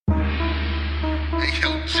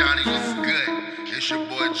Johnny, what's good? It's your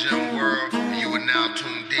boy Jim World, and you are now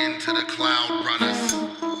tuned in to the Cloud Runners.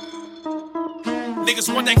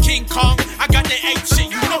 Niggas want that King Kong, I got that ape shit.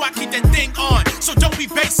 You know I keep that thing on, so don't be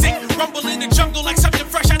basic. Rumble in the jungle like something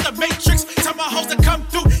fresh out the Matrix. Tell my hoes to come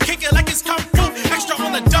through, kick it like it's kung fu. Extra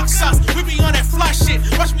on the duck sauce, we be on that fly shit.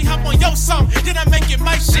 Watch me hop on your song, then I make it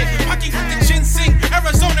my shit. Pocky with the ginseng,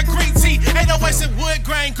 Arizona green tea. 808s and wood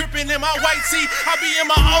grain, gripping in my white tee. I be in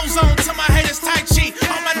my ozone till my haters Tai Chi.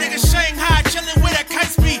 All my niggas Shanghai, chillin' with that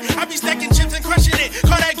kite speed. I be stacking chips and crushing it,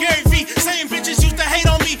 call that Gary V. Same bitches used to hate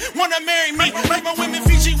on me, wanna marry me. Like my women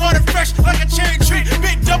Fiji water fresh like a cherry tree.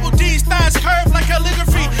 Big double D's, thighs curved like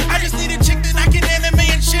calligraphy. I just need a chick that I can anime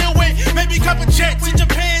and chill with. Maybe couple jets in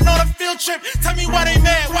Japan on a field trip. Tell me why they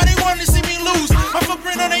mad, why they wanna see me lose. My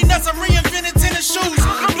footprint on they nuts, I'm reinventing tennis shoes.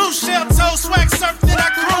 Blue shell toe, swag surf, then I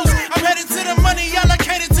cruise. I'm headed to the money,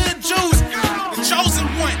 allocated to the Jews. The chosen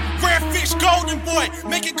one, rare fish, golden boy.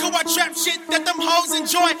 Making cool, I trap shit that them hoes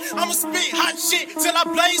enjoy. I'ma spit hot shit till I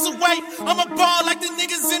blaze away. I'ma ball like the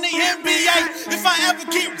niggas in the NBA. If I ever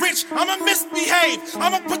get rich, I'ma misbehave.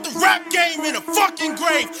 I'ma put the rap game in a fucking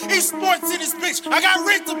grave. Esports in this bitch, I got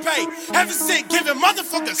rent to pay. Heaven sent, giving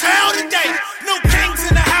motherfuckers hell today. New kings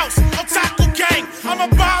in the house, Otaku gang. I'ma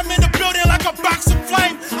bomb in the building like a box of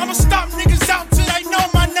flame. I'ma stop niggas out till they know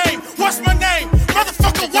my name. What's my name?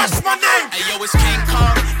 Motherfucker, what's my name? Hey yo, it's King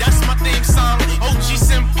Kong, that's my theme song. OG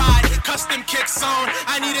Senpai, custom kicks on.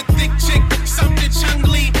 I need a thick chick, something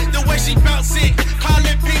Chung-Li. The way she bounce it, call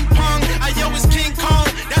it ping pong. Hey yo, it's King Kong,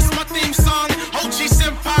 that's my theme song. OG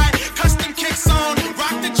Senpai, custom kicks on.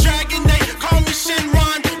 Rock the dragon, they call me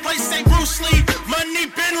Shenron. Play St. Bruce Lee, money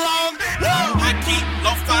been long. I keep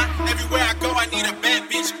lo-fi, everywhere I go I need a bad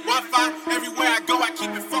bitch. Wi-Fi, everywhere I go I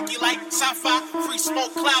keep it funky like sci-fi. Free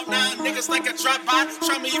smoke, cloud nine, niggas like a drive-by.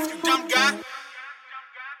 Try me if you dumb guy.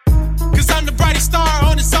 Cause I'm the brightest star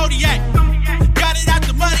on the Zodiac. Got it out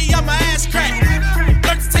the money, on my ass crack.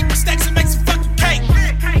 Learn to take mistakes and make some fucking cake.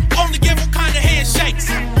 Only give all kind of handshakes.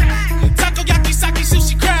 Takoyaki, sake,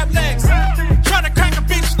 sushi, crab legs. Tryna crack a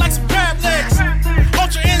bitch like some crab legs.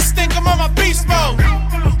 Ultra instinct, I'm on my beast mode.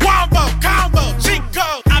 Wombo, combo,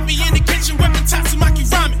 Chico. I be in the kitchen whipping Tatsumaki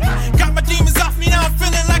ramen. Got my demons off me, now I'm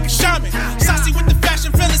feeling like a shaman. Saucy with the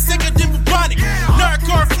fashion, feeling sicker than bubonic.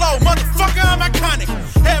 Nerdcore flow, motherfucker, I'm iconic.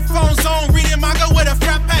 Headphones on, reading manga with a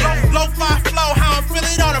frappe. Lo-fi flow, how I'm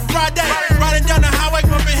feeling on a Friday. Riding down the highway,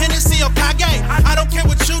 pumping Hennessy or Kage. I don't care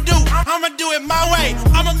what you do, I'ma do it my way.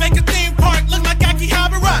 I'ma make a theme park look like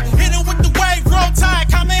Akihabara. Hit it with the wave, roll tide,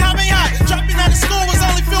 Kamehameha. Dropping out of school was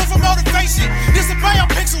only fuel for motivation. This a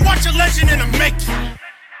biopic, so watch a legend in the making.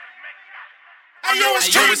 Hey yo, it's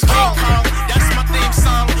King Kong, that's my theme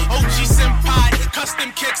song. OG Senpai,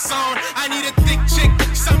 custom kicks on. I need a thick chick,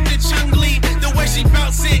 something Chung-Li. The way she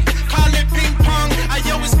bounce it, call it ping pong. Hey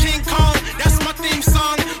yo, it's King Kong, that's my theme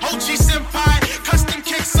song. OG Senpai, custom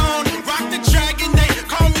kicks on. Rock the dragon, they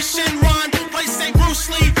call me Shenron. Play St. Bruce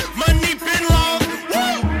Lee, money been long.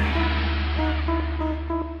 Woo!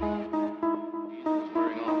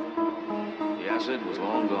 The acid was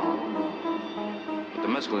long gone, but the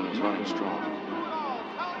mescaline was running strong.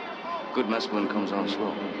 Good mescaline comes on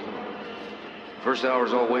slow. First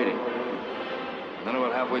hour's all waiting. Then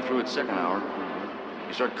about halfway through its second hour,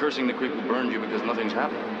 you start cursing the creep who burned you because nothing's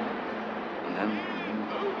happened. And then,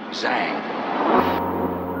 zang!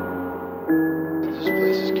 This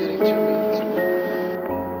place is getting to me.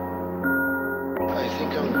 I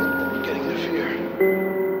think I'm getting the fear.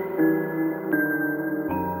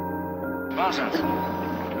 Nonsense.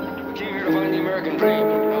 We came here to find the American dream.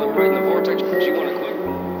 Now that we're right in the vortex, you want to quit?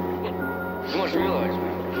 You must realize,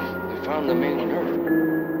 man, they found the mainland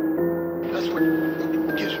Earth. That's what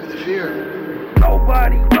gives me the fear.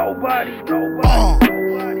 Nobody.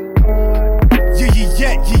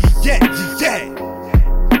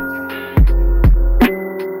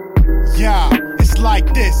 Yeah, it's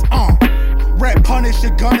like this, Red Punisher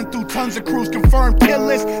gunning through tons of crews, confirmed kill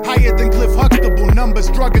list higher than Cliff Huxtable. Numbers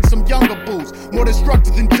drugging some younger booze, more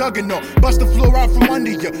destructive than Juggernaut. Bust the floor out from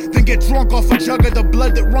under you, then get drunk off a jug of the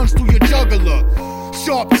blood that runs through your jugular.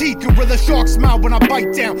 Sharp teeth, gorilla shark smile when I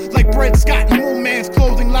bite down. Like Bread Scott and Moon Man's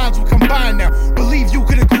clothing lines will combine now. Believe you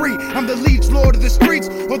could agree, I'm the liege lord of the streets,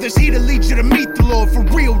 or this he to lead you to meet the Lord. For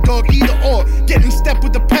real, dog, either or. Get in step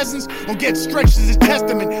with the peasants, or get stretched as a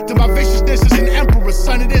testament to my viciousness as an emperor.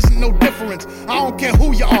 Son, it isn't no difference. I don't care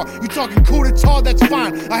who you are. You talking coup d'etat, that's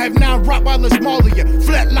fine. I have 9 Rottweilers mauling you.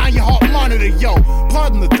 Flatline your heart monitor, yo.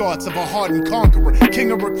 Pardon the thoughts of a hardened conqueror.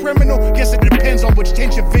 King or a criminal? Guess it depends on which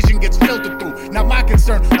tinge your vision gets filtered through. Not my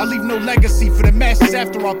concern, I leave no legacy for the masses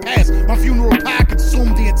after I pass. My funeral pie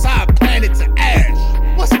consumed the entire planet to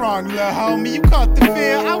ash. What's wrong, wrong, lil' homie? You caught the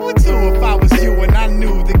fear? I would too if I was you and I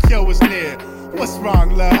knew the cure was near. What's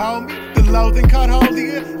wrong, lil' homie? The loathing caught hold of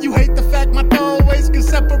you? You hate the fact my throwaways can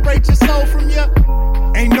separate your soul from you?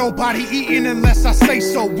 Ain't nobody eating unless I say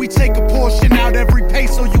so. We take a portion out every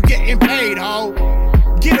peso you getting paid, ho.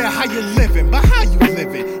 Get it how you living, but how you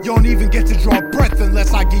living? You don't even get to draw breath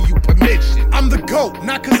unless I give you permission. I'm the GOAT,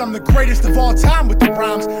 not cause I'm the greatest of all time with the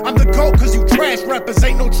rhymes. I'm the GOAT cause you trash rappers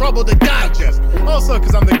ain't no trouble to digest. Also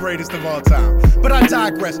cause I'm the greatest of all time. But I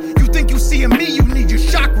digress. You think you seeing me, you need your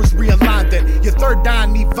chakras realigned. Then your third eye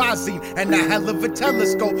need Visine and a hell of a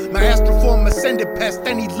telescope. My astral form ascended past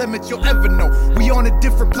any limits you'll ever know. We on a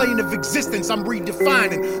different plane of existence, I'm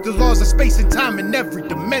redefining the laws of space and time in every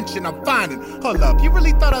dimension I'm finding. Hold up, you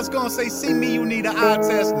really thought I was gonna say, see me, you need an eye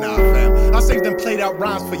test? Nah, fam, I'll save them played out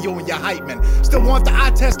rhymes for you and your hype man. Still want the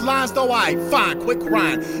eye test lines though? Aight, fine, quick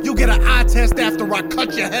rhyme. You'll get an eye test after I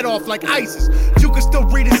cut your head off like ISIS. You can still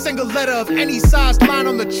read a single letter of any size line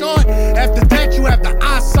on the chart. After that, you have the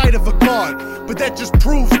eyesight of a god. But that just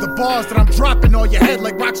proves the bars that I'm dropping on your head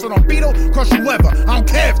like rocks on a beetle. Crush whoever, I don't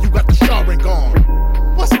care if you got the shaw ring on.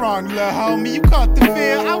 What's wrong, lil' homie? You caught the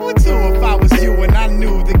fear? I would too if I was you and I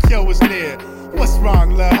knew the cure was near. What's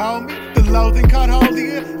wrong, lil' homie? The loathing caught hold of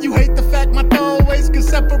you? You hate the fact my throwaways can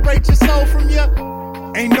separate your soul from you?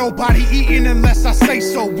 Ain't nobody eating unless I say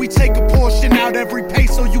so. We take a portion out every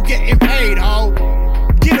peso you getting paid, ho.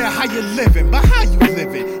 Get it how you living, but how you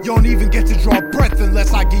living? You don't even get to draw breath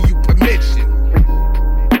unless I give you permission.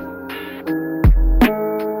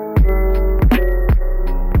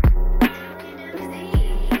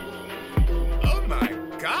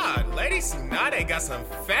 Tsunade got some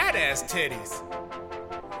fat ass titties.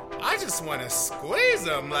 I just wanna squeeze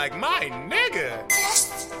them like my nigga.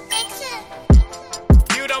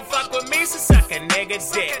 You don't fuck with me, so suck a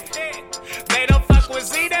nigga's dick. They don't fuck with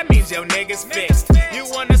Z, that means your nigga's fixed. You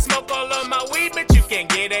wanna smoke all of my weed, but you can't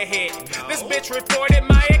get a hit. This bitch reported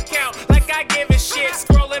my account like I give a shit.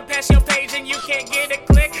 Scrolling past your page and you can't get a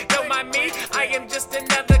click. Don't mind me, I am just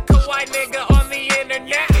another kawaii nigga on the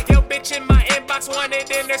internet. Yo bitch in my inbox wanted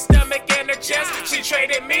in her stomach and her chest. She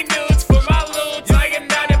traded me nudes for my lewds, I am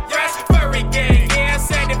not impressed. Furry gang, yeah I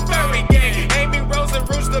said it, furry gang. Amy Rose and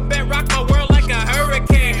Rouge the Bet rock my world like a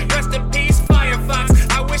hurricane. Rest in peace, Firefox,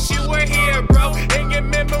 I wish you were here, bro. In your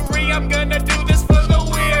memory, I'm gonna do this for the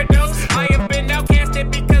weirdos. I have been outcasted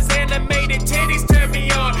because animated titties turn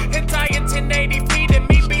me on. Hentai in 1080p to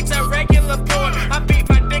me beats a regular porn. I beat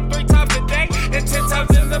my dick 3 times a day and 10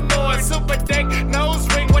 times in the morning. Super dank, nose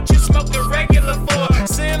ring, what you smoke the regular for?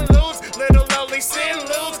 Sin lose, little lowly sin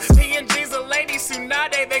lose. PNG's a lady,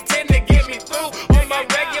 Tsunade, they tend to get me through. On my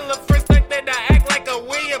regular friends think that I act like a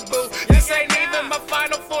weeaboo. This ain't even my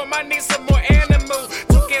final form, I need some more animal.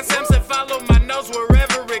 Toucan Samson follow my nose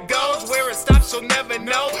wherever it goes. Where it stops, you'll never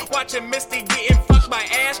know. Watching Misty getting fucked by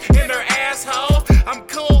Ash in her asshole. I'm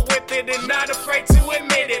cool with it and not afraid to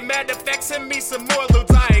admit it. Matter of fact, send me some more loot,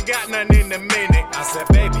 I ain't got none in a minute. I said,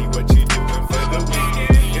 baby, what you doing for the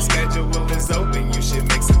weekend? Your schedule is open, you should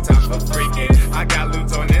make some time for freaking. I got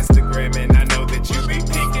loot on Instagram and I know that you be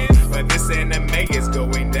peeking. But this anime is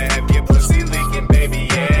going to have your pussy leaking, baby,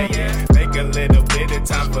 yeah, yeah. Make a little bit of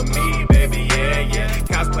time for me, baby, yeah, yeah.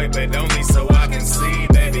 Cosplay, but only so I can see,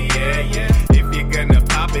 baby, yeah, yeah. If you're gonna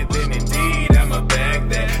pop it, then indeed I'ma bag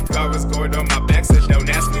that. Car is scored on my back, so don't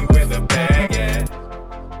ask me where the bag at.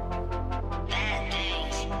 Bad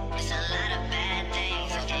things, it's a lot of bad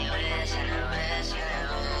things. If you wish, and I wish, and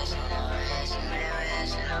I wish, and I wish, and I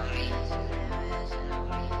wish, and I wish.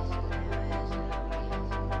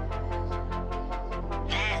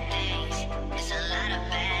 Bad things, it's a lot of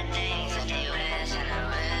bad things. If you wish, and I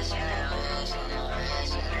wish, and I wish, and I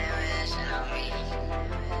wish, and I wish, and I wish.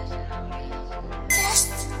 Just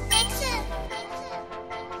fix it.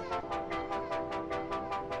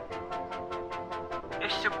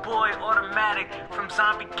 It's your boy Automatic from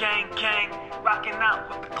Zombie Gang Gang, rocking out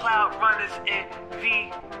with the Cloud Runners in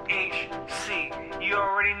VHC. You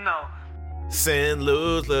already know. Sin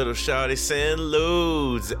Ludes, little shawty, Sin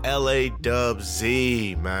Ludes, LA Dub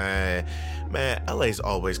Z, man. Man, LA's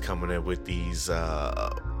always coming in with these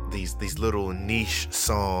little niche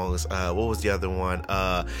songs. What was the other one?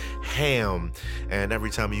 Ham. And every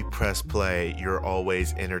time you press play, you're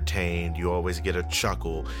always entertained. You always get a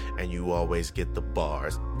chuckle, and you always get the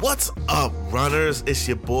bars. What's up, runners? It's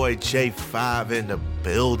your boy J5 in the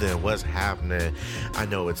building. What's happening? I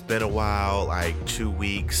know it's been a while, like 2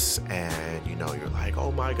 weeks, and you're like,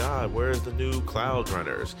 oh my God, where's the new Cloud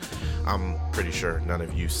Runners? I'm pretty sure none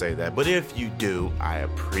of you say that, but if you do, I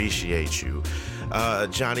appreciate you.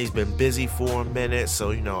 Johnny's been busy for a minute,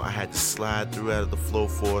 so I had to slide through out of the Flow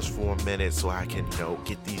Force for a minute so I can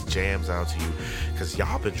get these jams out to you, because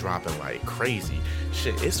y'all been dropping like crazy.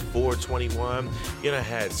 Shit, it's 421.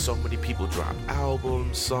 Had so many people drop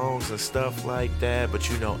albums, songs, and stuff like that, but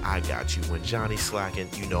I got you. When Johnny's slacking,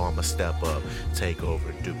 I'ma step up, take over,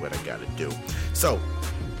 and do what I gotta do. So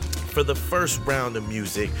for the first round of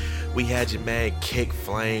music, we had your man Kick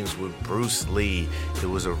Flames with Bruce Lee. It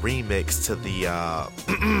was a remix to the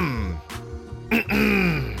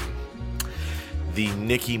the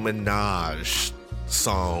Nicki Minaj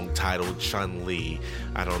song titled Chun-Li.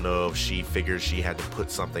 I don't know if she figured she had to put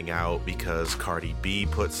something out because Cardi B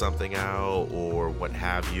put something out or what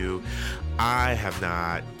have you. I have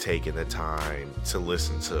not taken the time to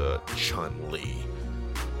listen to Chun-Li.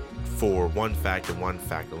 For one fact and one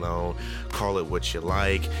fact alone, call it what you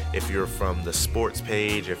like. If you're from the sports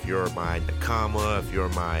page, if you're my Nakama, if you're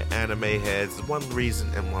my anime heads, one reason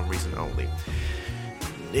and one reason only.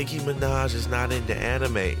 Nicki Minaj is not into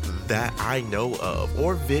anime that I know of,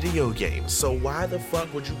 or video games. So why the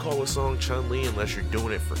fuck would you call a song Chun-Li unless you're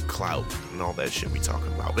doing it for clout and all that shit we talking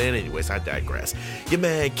about? But anyways, I digress. Your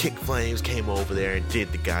man Kick Flames came over there and did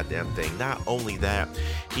the goddamn thing. Not only that,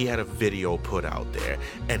 he had a video put out there.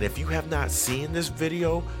 And if you have not seen this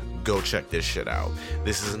video, go check this shit out.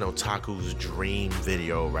 This is an otaku's dream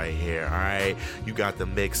video right here, alright? You got the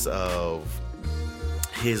mix of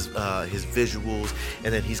his visuals,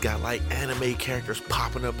 and then he's got like anime characters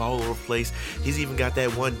popping up all over the place. He's even got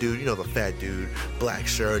that one dude, the fat dude, black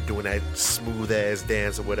shirt, doing that smooth ass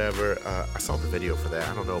dance or whatever. I saw the video for that.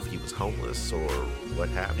 I don't know if he was homeless or what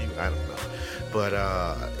have you, I don't know, but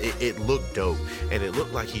it looked dope, and it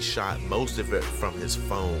looked like he shot most of it from his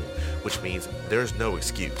phone, which means there's no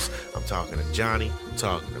excuse. I'm talking to Johnny, I'm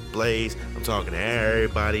talking to Blaze, I'm talking to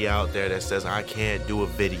everybody out there that says I can't do a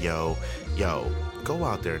video. Yo, go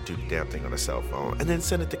out there and do the damn thing on a cell phone, and then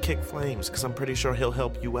send it to Kick Flames, because I'm pretty sure he'll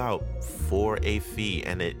help you out for a fee,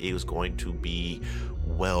 and it is going to be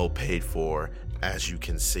well paid for, as you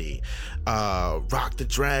can see. Rock the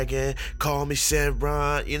Dragon, Call Me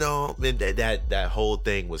Shenron, that whole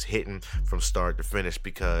thing was hitting from start to finish,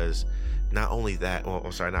 because not only that, well,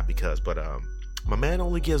 I'm sorry, not because, but my man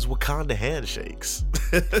only gives Wakanda handshakes.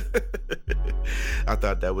 I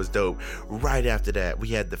thought that was dope. Right after that, we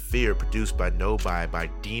had The Fear, produced by Nobody, by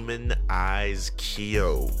Demon Eyes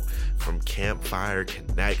Kyo from Campfire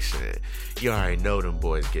Connection. You already know them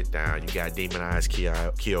boys get down. You got Demon Eyes Kyo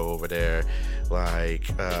over there. Like,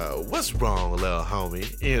 what's wrong, little homie?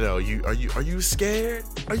 Are you scared?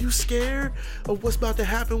 Are you scared of what's about to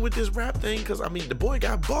happen with this rap thing? Because the boy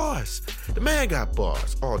got bars. The man got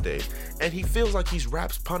bars all day, and he feels like he's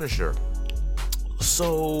rap's Punisher.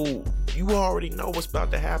 So you already know what's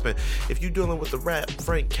about to happen. If you're dealing with the rap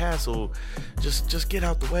Frank Castle, just get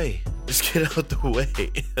out the way. Just get out the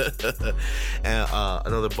way. And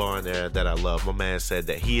another bar in there that I love, my man said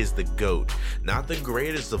that he is the GOAT. Not the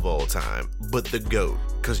greatest of all time, but the GOAT.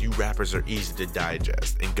 Because you rappers are easy to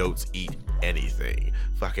digest, and goats eat anything.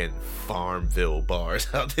 Fucking Farmville bars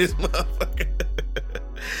out this motherfucker.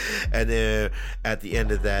 And then at the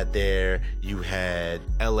end of that there, you had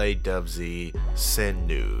LA Dubsy, Send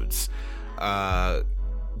Nudes.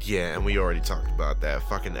 Yeah, and we already talked about that.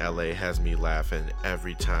 Fucking LA has me laughing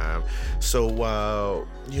every time. So,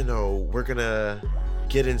 we're gonna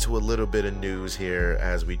get into a little bit of news here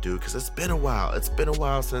as we do, because it's been a while. It's been a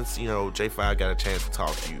while since, J5 got a chance to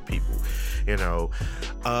talk to you people.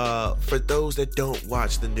 For those that don't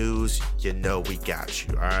watch the news, we got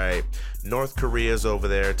you, all right? North Korea's over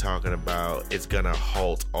there talking about it's gonna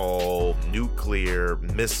halt all nuclear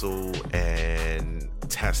missile and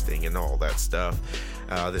testing and all that stuff.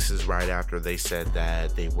 This is right after they said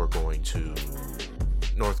that they were going to,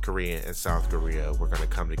 North Korea and South Korea were going to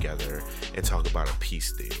come together and talk about a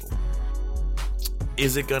peace deal.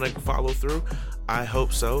 Is it going to follow through? I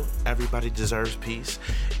hope so. Everybody deserves peace.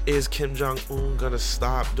 Is Kim Jong-un going to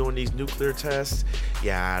stop doing these nuclear tests?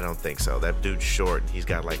 Yeah, I don't think so. That dude's short. He's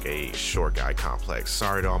got like a short guy complex.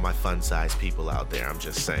 Sorry to all my fun-sized people out there. I'm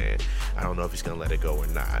just saying. I don't know if he's going to let it go or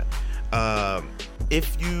not.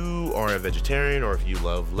 If you are a vegetarian, or if you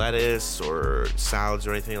love lettuce or salads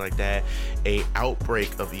or anything like that, a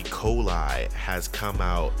outbreak of E. coli has come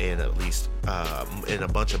out in at least in a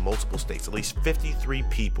bunch of multiple states. At least 53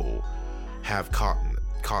 people have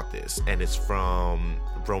caught this, and it's from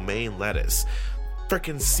romaine lettuce.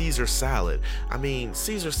 Freaking Caesar salad.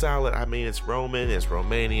 Caesar salad, it's Roman, it's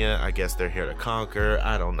Romania. I guess they're here to conquer.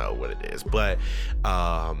 I don't know what it is, but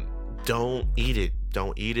don't eat it.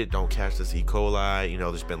 don't eat it. Don't catch this E. coli. You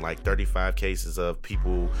know, there's been like 35 cases of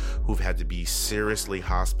people who've had to be seriously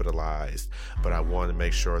hospitalized, but I want to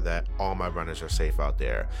make sure that all my runners are safe out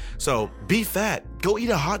there. So be fat. Go eat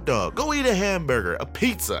a hot dog. Go eat a hamburger, a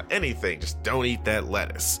pizza, anything. Just don't eat that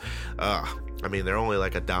lettuce. I mean, they're only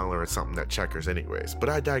like $1 or something at Checkers anyways, but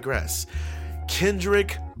I digress.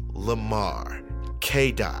 Kendrick Lamar,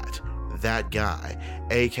 K-Dot, that guy,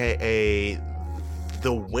 aka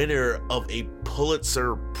the winner of a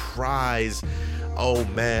Pulitzer Prize. Oh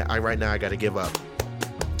man, right now I gotta give up.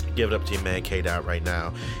 Give it up to your man K-Dot right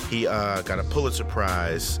now. He got a Pulitzer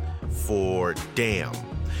Prize for Damn.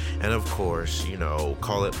 And of course, you know,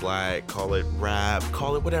 call it black, call it rap,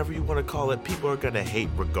 call it whatever you want to call it. People are going to hate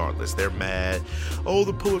regardless. They're mad. Oh,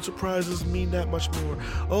 the Pulitzer Prizes mean that much more.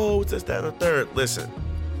 Oh, it's this, that, and the third. Listen,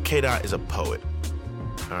 K-Dot is a poet.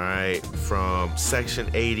 All right. From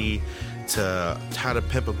Section 80 to How to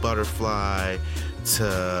Pimp a Butterfly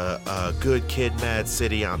to Good Kid, Mad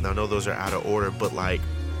City. I know those are out of order, but like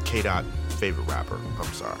K-Dot, favorite rapper.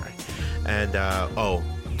 I'm sorry. And,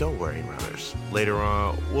 don't worry, runners. Later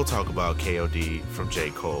on, we'll talk about KOD from J.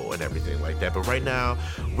 Cole and everything like that. But right now,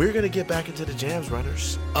 we're going to get back into the jams,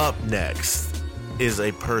 runners. Up next is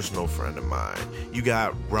a personal friend of mine. You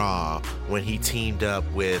got Raw when he teamed up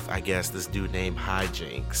with, I guess, this dude named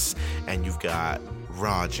Hijinks. And you've got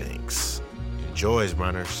Raw Jinx. Enjoys,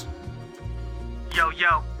 runners. Yo,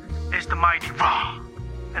 it's the mighty Raw.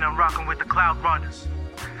 And I'm rocking with the Cloud Runners.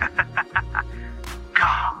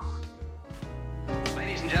 God.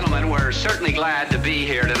 Ladies and gentlemen, we're certainly glad to be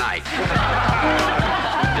here tonight. Now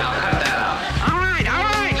cut that out. All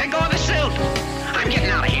right, let go of the suit. I'm getting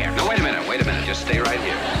out of here. No, wait a minute. Just stay right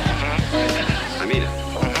here. I mean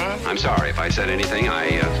it. I'm sorry if I said anything.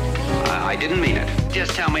 I didn't mean it.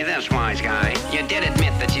 Just tell me this, wise guy. You did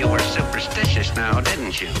admit that you were superstitious now,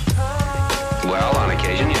 didn't you? Well, on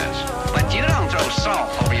occasion, yes. But you don't throw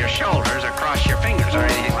salt over your shoulders or cross your fingers or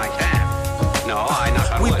anything like that. No, I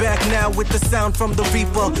We back now with the sound from the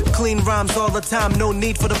Reaper. Clean rhymes all the time, no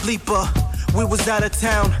need for the bleeper. We was out of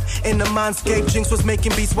town in the mindscape. Jinx was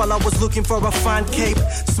making beats while I was looking for a fine cape.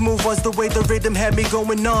 Smooth was the way the rhythm had me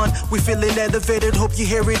going on. We feeling elevated, hope you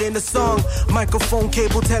hear it in the song. Microphone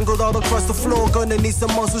cable tangled all across the floor. Gonna need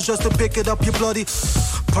some muscles just to pick it up, you bloody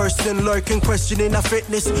person lurking, questioning our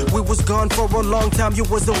fitness. We was gone for a long time, you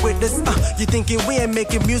was a witness. You thinking we ain't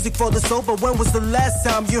making music for the soul, but when was the last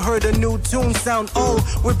time you heard a new tune sound old?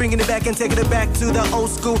 We're bringing it back and taking it back to the old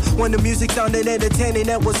school. When the music sounded entertaining,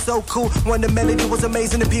 that was so cool. When the melody was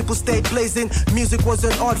amazing and people stayed blazing. Music was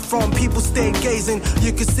an art form, people stayed gazing.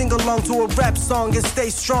 You could sing along to a rap song and stay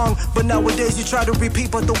strong, but nowadays you try to repeat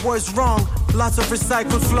but the word's wrong. Lots of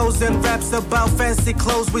recycled flows and raps about fancy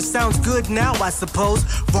clothes, which sounds good now, I suppose.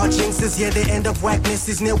 Raw Jinxes, yeah, the end of whackness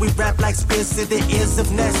is near. We rap like Spears to the ears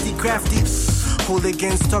of nasty, crafty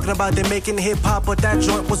hooligans talking about they making hip-hop, but that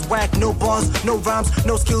joint was whack. No bars, no rhymes,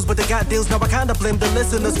 no skills, but they got deals. Now I kinda blame the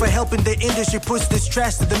listeners for helping the industry push this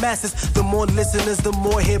trash to the masses. The more listeners, the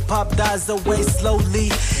more hip-hop dies away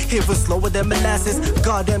slowly. It was slower than molasses.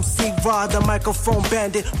 God MC Raw, the microphone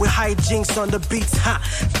bandit with Hijinks on the beats. Ha,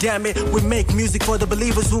 damn it, we make music for the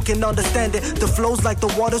believers who can understand it. The flows like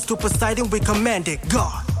the waters to Poseidon, we command it.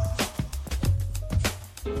 God.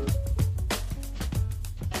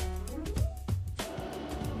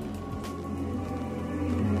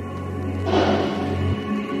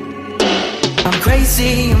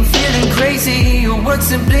 I'm feeling crazy. Your words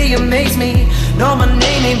simply amaze me. No, my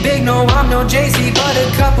name ain't big, no, I'm no Jay-Z, but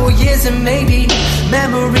a couple years and maybe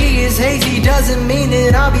memory is hazy. Doesn't mean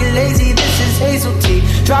that I'll be lazy. This is Hazel T.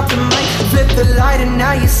 Drop the mic, flip the light, and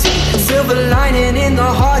now you see silver lining in the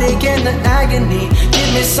heartache and the agony.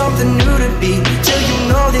 Give me something new to be till you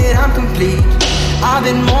know that I'm complete. I've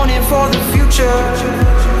been mourning for the future.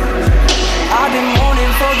 I've been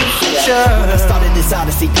mourning for the future. When I started this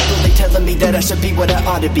odyssey, people they telling me that I should be what I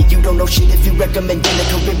ought to be. You don't know shit if you recommend a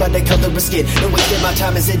career by the color of skin. No wasting my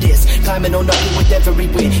time as it is, climbing on up with every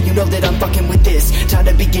win. You know that I'm fucking with this.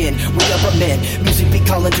 Time to begin. We are men. Music be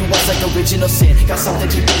calling to us like original sin. Got something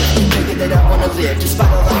to give, thinking that I wanna live.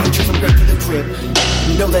 Despite all the hatred from right to the crib.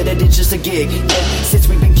 You know that it is just a gig. Yeah, since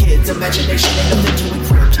we've been kids, imagination ain't nothing to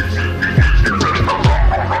encrypt.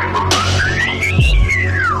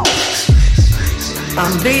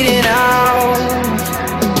 I'm bleeding out.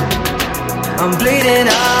 I'm bleeding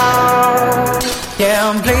out. Yeah,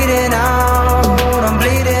 I'm bleeding out. I'm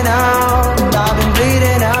bleeding out. I've been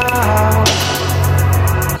bleeding out.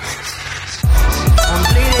 I'm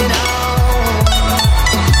bleeding out.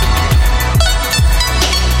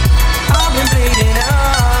 I've been bleeding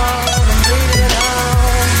out. I'm bleeding out.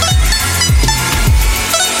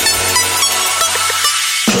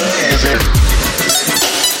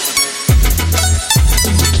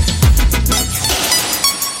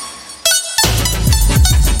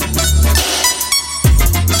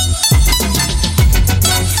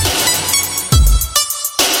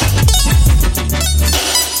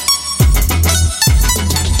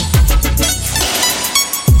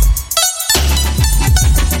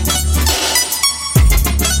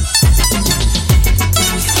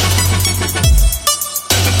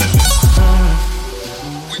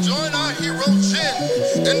 join our hero Jin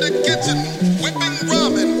in the kitchen, whipping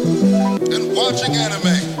ramen and watching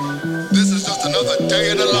anime. This is just another day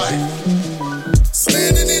in the life.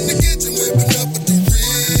 Standing in the kitchen, whipping up with the wrist.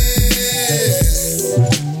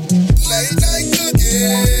 Late night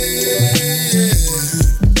cooking.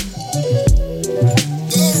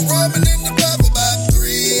 Throw the ramen in the pot for about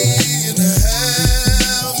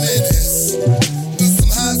 3.5 minutes. Put some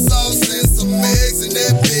hot sauce and some eggs in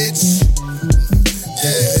that bitch.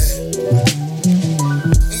 Yeah.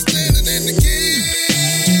 I'm standing in the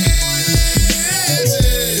kitchen.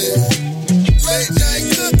 Late night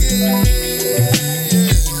cooking.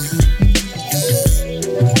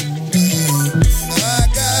 I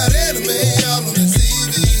got anime all on the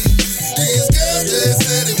TV. These girls just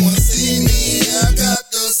said they want to see me. I got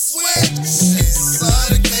the switch.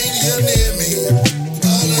 Sonic Mania near me.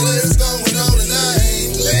 All of this going on and I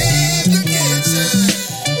ain't leave the kitchen.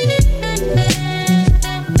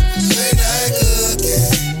 Late night cooking.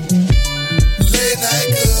 Late night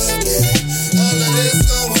cooking. All of this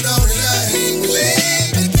going on and I ain't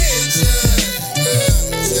leave the kitchen.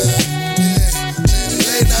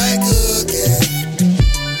 Late night cooking.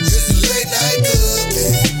 It's late night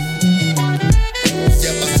cooking.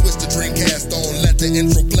 Yep, I switched the Dreamcast on, let the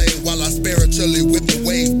intro play while I spiritually whip the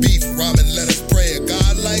wave beef, ramen, let us pray. A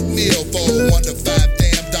godlike meal for $1 to $5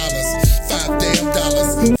 damn.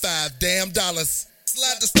 $5 damn.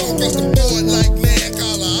 Slide the stone across the board like man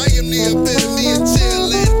collar. I am the epitome of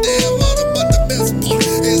chill and damn mother, but the best part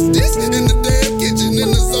is this in the damn kitchen, in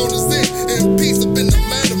the zone of zen, and peace up in the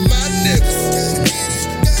mind of my niggas.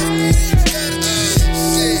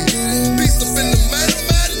 Peace up in the mind of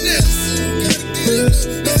my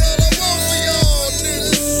niggas. That's all I want for y'all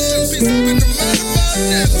niggas. Peace up in the mind of my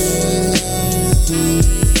niggas.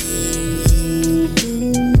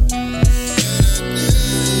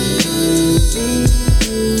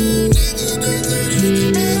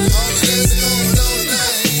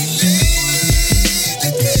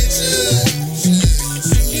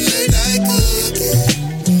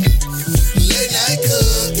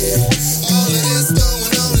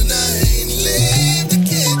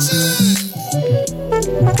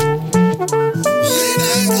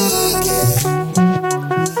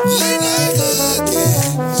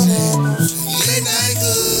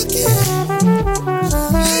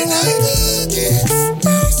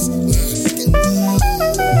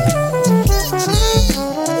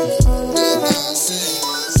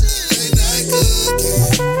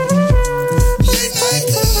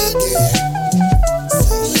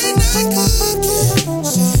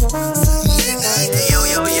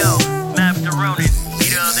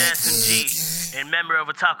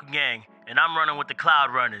 Otaku Gang, and I'm running with the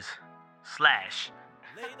Cloud Runners. Slash.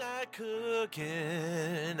 Late night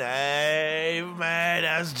cooking. Hey, man,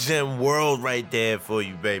 that's Jim World right there for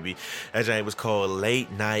you, baby. That joint was called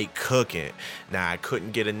Late Night Cooking. Now, I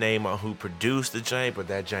couldn't get a name on who produced the joint, but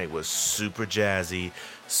that joint was super jazzy,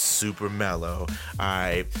 super mellow.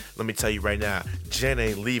 Alright, let me tell you right now, Jen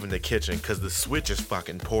ain't leaving the kitchen because the Switch is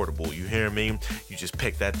fucking portable. You hear me? You just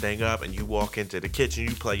pick that thing up and you walk into the kitchen,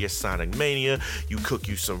 you play your Sonic Mania, you cook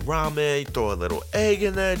you some ramen, you throw a little egg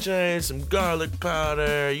in that joint, some garlic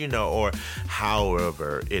powder, you know, or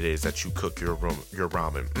however it is that you cook your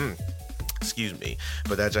ramen. Excuse me,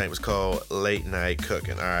 but that joint was called Late Night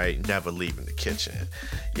Cooking. All right, never leaving the kitchen.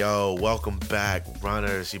 Yo, welcome back,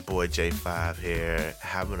 runners. Your boy J5 here,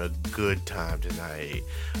 having a good time tonight.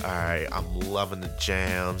 All right, I'm loving the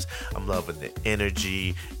jams. I'm loving the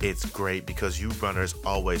energy. It's great because you runners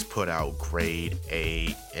always put out grade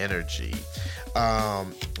A energy.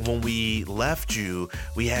 When we left you,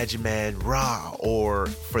 we had your man Ra, or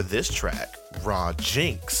for this track, Ra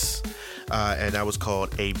Jinx. And that was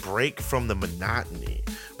called A Break from the Monotony,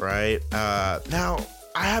 right? Now,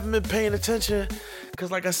 I haven't been paying attention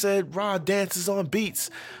because, like I said, Ra dances on beats.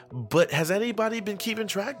 But has anybody been keeping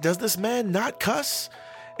track? Does this man not cuss?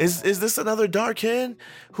 Is this another Darkin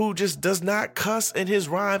who just does not cuss in his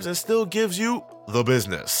rhymes and still gives you the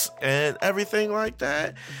business and everything like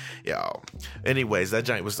that? Yo, anyways, that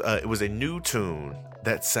giant was it was a new tune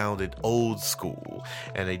that sounded old school,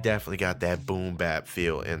 and they definitely got that boom bap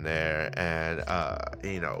feel in there, and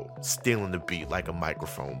stealing the beat like a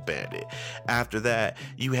microphone bandit. After that,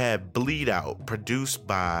 you had Bleed Out, produced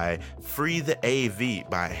by Free the AV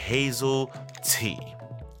by Hazel T.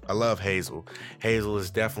 I love Hazel. Hazel is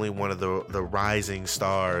definitely one of the rising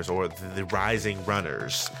stars, or the rising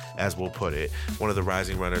runners, as we'll put it. One of the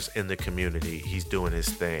rising runners in the community. He's doing his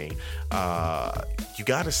thing. You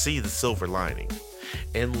got to see the silver lining.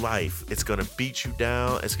 in life, it's gonna beat you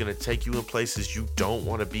down. It's gonna take you in places you don't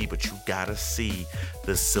want to be, but you gotta see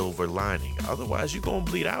the silver lining. Otherwise, you're gonna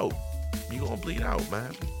bleed out. You're gonna bleed out,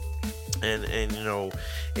 man. And you know,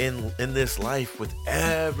 in this life with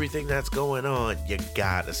everything that's going on, you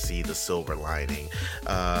gotta see the silver lining.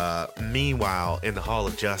 Meanwhile, in the Hall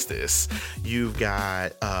of Justice, you've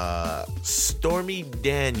got Stormy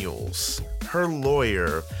Daniels, her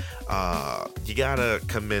lawyer. You gotta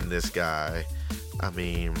commend this guy. I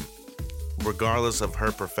mean, regardless of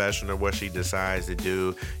her profession or what she decides to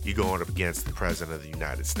do, you're going up against the president of the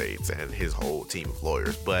United States and his whole team of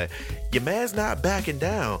lawyers. But your man's not backing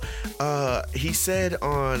down. He said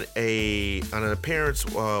on an appearance,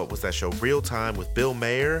 was that show Real Time with Bill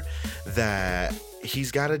Maher, that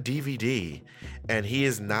he's got a DVD and he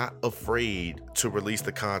is not afraid to release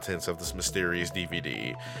the contents of this mysterious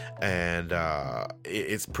DVD. And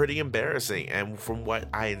it's pretty embarrassing. And from what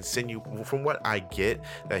I get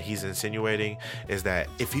that he's insinuating is that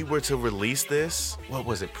if he were to release this, what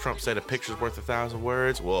was it? Trump said a picture's worth 1,000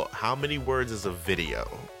 words. Well, how many words is a video?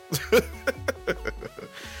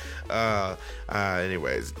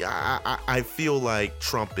 Anyways, I feel like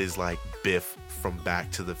Trump is like Biff from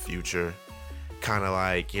Back to the Future. Kind of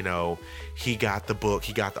like, you know, he got the book,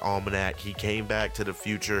 he got the almanac, he came back to the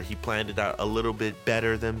future, he planned it out a little bit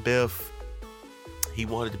better than Biff. He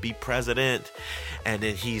wanted to be president, and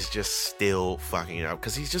then he's just still fucking it up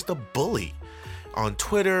because he's just a bully. On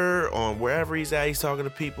Twitter, on wherever he's at, he's talking to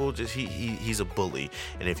people, just he's a bully.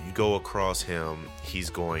 And if you go across him, he's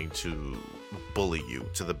going to bully you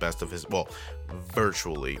to the best of his, well,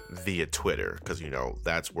 virtually via Twitter, because, you know,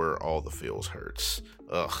 that's where all the feels hurts.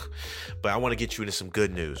 Ugh. But I want to get you into some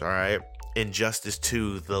good news, all right? Injustice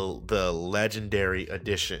 2, the legendary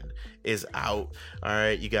edition is out. All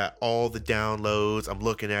right, you got all the downloads. I'm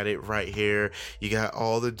looking at it right here. You got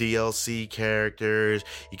all the DLC characters.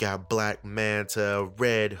 You got Black Manta,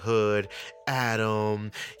 Red Hood,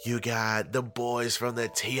 Adam. You got the boys from the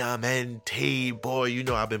TMNT. Boy, you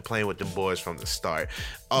know I've been playing with them boys from the start.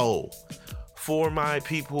 Oh, for my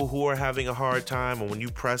people who are having a hard time, and when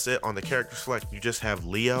you press it on the character select, you just have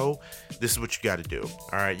Leo, this is what you got to do.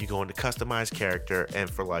 All right, you go into customize character, and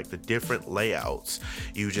for like the different layouts,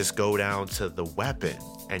 you just go down to the weapon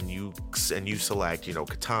and you select, you know,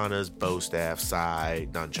 katanas, bow staff, sai,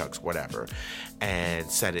 nunchucks, whatever, and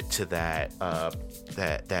set it to that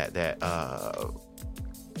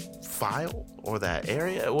file or that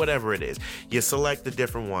area, whatever it is. You select the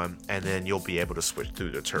different one, and then you'll be able to switch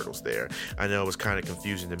through the turtles there. I know it was kind of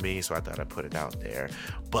confusing to me, so I thought I'd put it out there.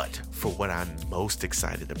 But for what I'm most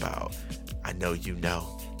excited about, I know you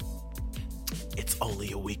know, it's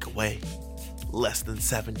only a week away. Less than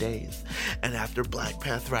 7 days. And after Black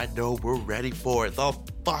Panther, I know we're ready for it. The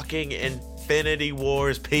fucking Infinity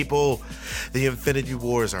Wars, people. The Infinity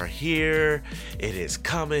Wars are here. It is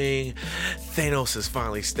coming. Thanos is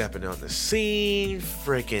finally stepping on the scene.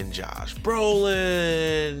 Freaking Josh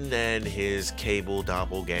Brolin and his Cable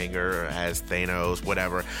doppelganger as Thanos,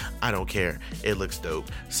 whatever. I don't care. It looks dope.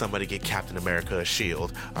 Somebody get Captain America a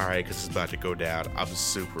shield. All right, because it's about to go down. I'm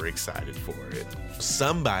super excited for it.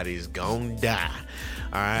 Somebody's gonna die.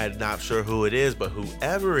 All right, not sure who it is, but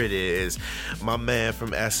whoever it is, my man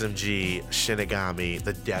from SMG, Shinigami,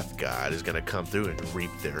 the Death God, is gonna come through and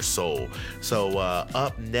reap their soul. So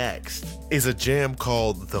up next is a jam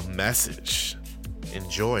called The Message.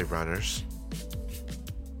 Enjoy, runners.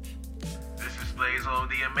 This is Blazo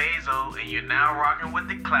the Amazo, and you're now rocking with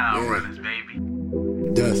the Cloud Runners, baby.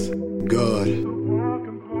 Death God.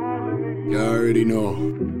 You already know.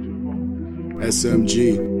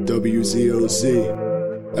 SMG, WZOZ,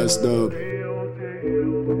 S-Dub,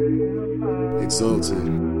 Exalted.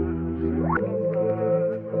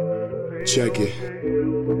 Check it.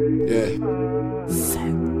 Yeah.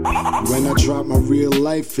 When I drop my real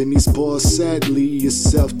life in these balls, sadly, it's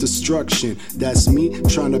self-destruction. That's me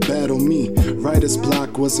trying to battle me. Writer's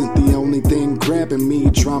block wasn't the only thing grabbing me.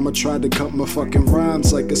 Drama tried to cut my fucking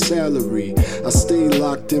rhymes like a salary. I stay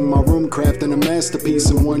locked in my room crafting a masterpiece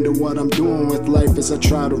and wonder what I'm doing with life as I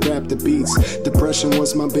try to rap the beats. Depression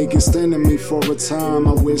was my biggest enemy for a time.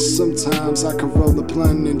 I wish sometimes I could roll the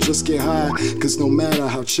blunt and just get high. Cause no matter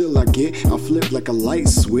how chill I get, I'll flip like a light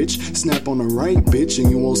switch. Snap on the right bitch and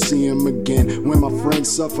you won't won't see him again. When my friends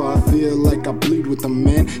suffer, I feel like I bleed with them,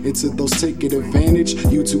 man. Into those taking advantage,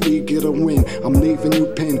 you too eager to win. I'm leaving you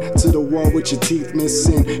pinned to the wall with your teeth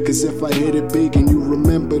missing. Cause if I hit it big and you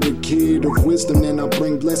remember the kid of wisdom, then I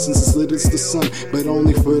bring blessings as lit as the sun, but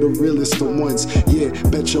only for the realest of ones. Yeah,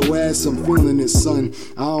 bet your ass I'm feeling it, son.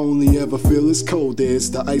 I only ever feel as cold as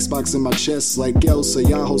the icebox in my chest, like Elsa,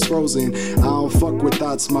 Yahoo's frozen. I don't fuck with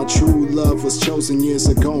thoughts, my true love was chosen years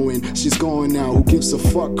ago, and she's gone now. Who gives a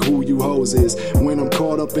fuck who you hoes is? When I'm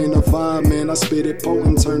caught up in a vibe, man, I spit it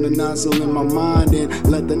potent, turn the nozzle in my mind and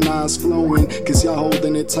let the knives flow in. Cause y'all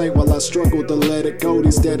holding it tight while I struggle to let it go.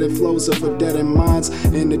 These deadened flows are for deadened minds,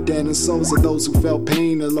 and the deadened souls of those who felt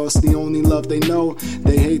pain and lost the only love they know.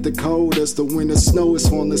 They hate the cold as the winter snow is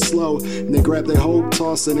falling slow. And they grab their hope,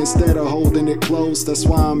 toss it instead of holding it close. That's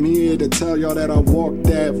why I'm here to tell y'all that I walked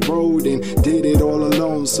that road and did it all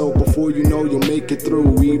alone. So before you know, you'll make it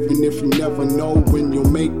through, even if you never know when you'll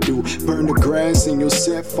make do. Burn the grass and you'll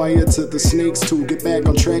set fire to the snakes too. Get back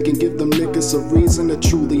on track and give them niggas a reason to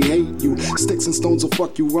truly hate you. Sticks and stones will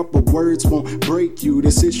fuck you up, but words won't break you.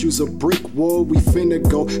 This issue's a brick wall, we finna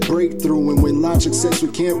go break through. And when logic says we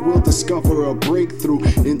can't, we'll discover a breakthrough.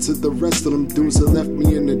 Into the rest of them dudes that left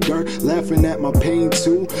me in the dirt, laughing at my pain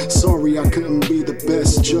too. Sorry I couldn't be the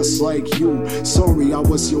best just like you. Sorry I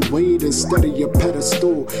was your weight instead of your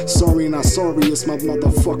pedestal. Sorry not sorry, it's my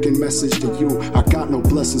motherfucking message to you. I got no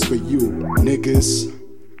blessings for you, niggas.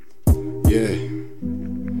 Yeah.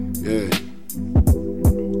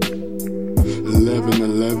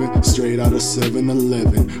 11-11, straight out of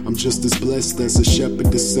 7-Eleven. I'm just as blessed as a shepherd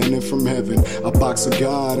descending from heaven. I box with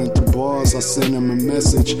God and through bars I send him a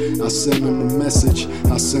message. I send him a message,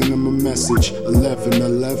 I send him a message.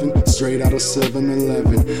 11-11, straight out of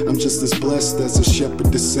 7-Eleven. I'm just as blessed as a shepherd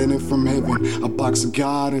descending from heaven. I box with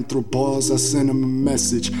God and through bars I send him a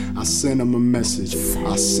message. I send him a message,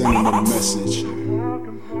 I send him a message.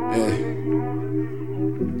 Hey,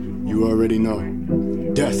 you already know.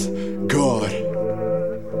 Death, God.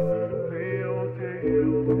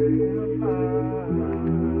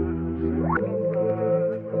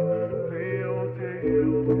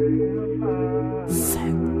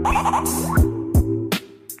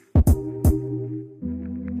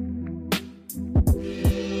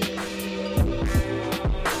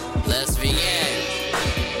 Let's begin.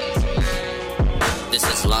 This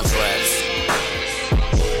is Lunch Rats.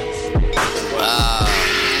 Wow.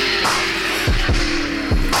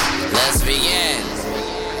 Let's begin.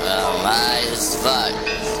 High as fuck.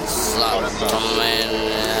 Slump from in.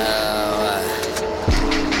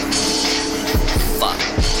 Fuck.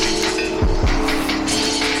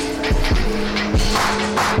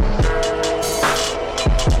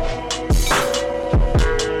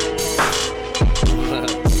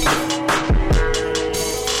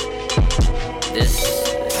 This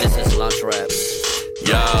is Lunch Raps.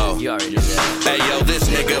 Yo. You already knew that. Hey yo, this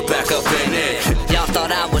nigga back up in it. Y'all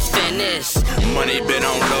thought I was finished. Money been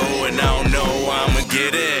on low and I don't know I'ma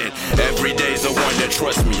get it. Every day's a wonder,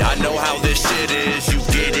 trust me, I know how this shit is. You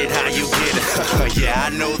get it how you get it. Yeah, I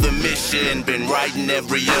know the mission. Been writing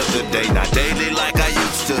every other day, not daily like I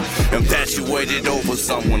used to. Infatuated over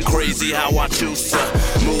someone crazy how I choose to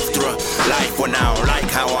move through life when I don't like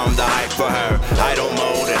how I'm the hype for her. I don't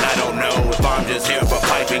mold and I don't know if I'm just here for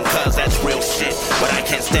piping, cause that's real shit. But I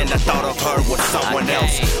can't stand the thought of her with someone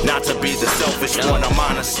else. Not to be the selfish one, I'm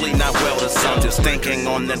honestly not well to some. Just thinking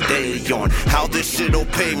on the day on how this shit'll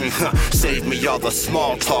pay me. Save me all the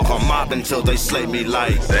small talk, I'm mobbing till they slay me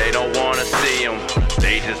like they don't wanna see him,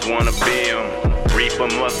 they just wanna be him. Reap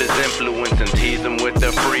him of his influence and tease him with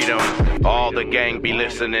their freedom. All the gang be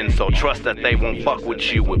listening, so trust that they won't fuck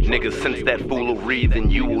with you. If niggas sense that foolery,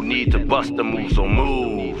 then you will need to bust the move. So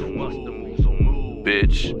move,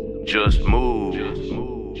 bitch, just move.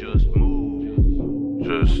 Just move.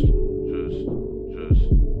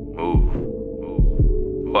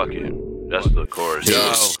 Fuck it. That's the chorus.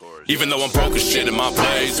 Yo, even though I'm broke as shit in my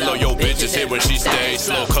place, slow yo bitch is here when she stays.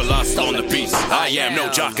 Slow Colossus on the beats. I am no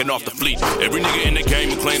jocking off the fleet. Every nigga in the game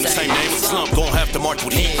who claim the same name as Slump gon' have to march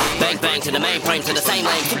with heat. Bang bang to the mainframe, to the same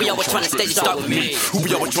lane. Who be always trying to steady start with me? Who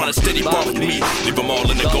be always trying to steady bar with me? Leave them all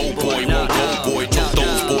in the gold boy, won't gold boy. Told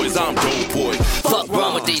those boys I'm dope boy. Fuck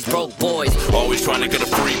wrong with these broke boys. Always trying to get a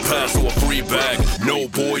free pass or a free bag. No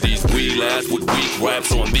boy, these wheel ass with weak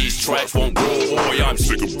raps on these tracks won't grow. Boy, I'm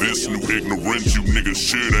sick of this new ignorance. You niggas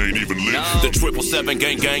shit ain't even lit. The 777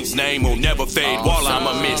 gang's name will never fade while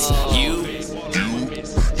I'ma miss you.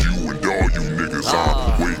 You and all you niggas.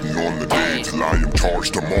 I'm waiting on the day till I am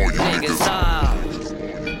charged them all you niggas.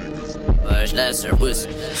 Where's that circus?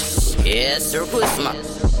 Yes, circus, man.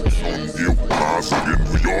 On the outside again,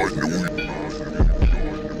 we all knew.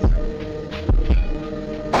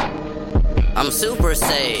 I'm Super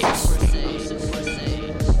Sage.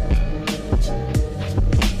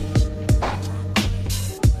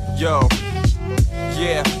 Yo,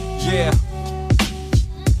 yeah.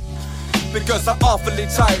 Because I'm awfully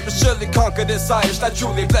tired, but surely conquer desires. Not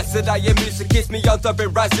truly blessed, I am music keeps me on top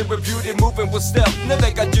and rising with beauty, moving with stealth.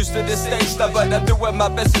 Never got used to this stage stuff, but I'm doing my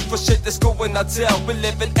best for shit that's going I tell. We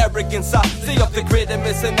live in arrogance, I stay off the grid and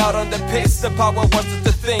missing out on the piss. The power wants us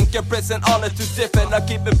to think, your prison all are too different. Not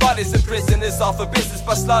keeping bodies in prison is all for business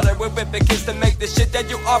by slaughter. We're whipping kids to make the shit that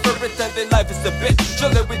you offer, pretending life is a bitch.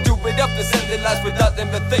 Surely we do it up and sending lives without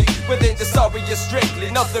empathy. Within the sorry is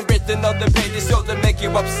strictly nothing written on the page, so to make you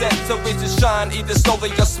upset. So we just shine, either soul or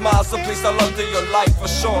your smile. So please hold on to your life for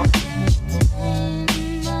sure.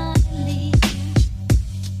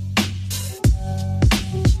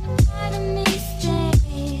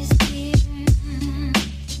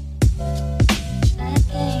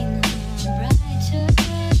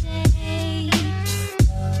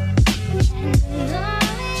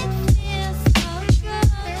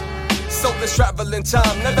 Traveling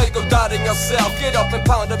time, never go doubting yourself. Get up and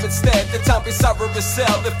pound them instead. The time be sour as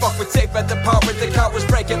hell. The fuck with take back the power, the cowards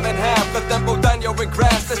break him in half. Let them bow down your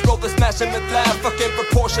grass. Let's roll the smash him and laugh. Fucking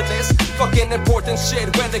proportionless, fucking important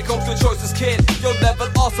shit. When it comes to choices, kid, your level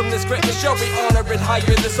awesomeness, greatness, shall we honor it higher.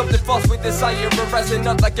 There's something false we desire, we're rising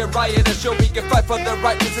up like a riot. And show we can fight for the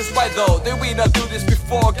right. This is why though, did we not do this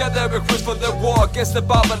before? Gather recruits for the war against the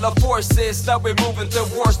Babel of forces. Now we're moving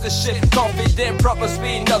towards the shit. Confident, proper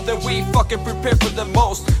speed, nothing we fucking prepare for the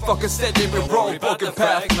most. Fucking steady, we roll, broken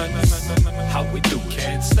path. How we do,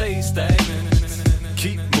 can't stay stagnant.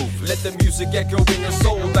 Keep moving. Let the music echo in your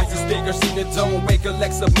soul. Like the speakers in the dome. Wake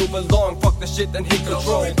Alexa, move along. Fuck the shit and hit control. Don't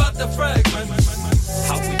worry about the fragment.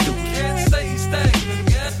 How we do, can't stay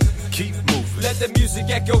stagnant. Keep moving. Let the music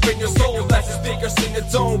echo in your soul. Like the speakers in the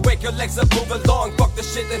dome. Wake Alexa, move along. Fuck the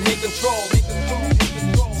shit and hit control.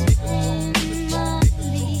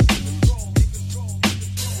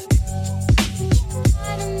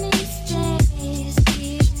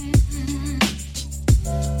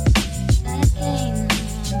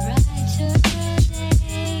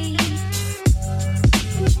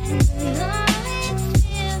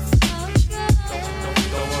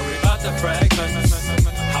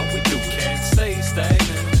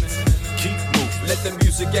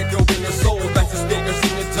 Echo in your soul, back to speakers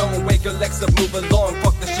in the dome. Wake Alexa, move along,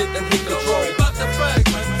 fuck the shit and hit control. About the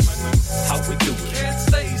fragment, how we do, can't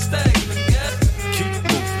stay stagnant. Keep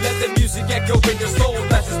moving. Let the music echo in your soul,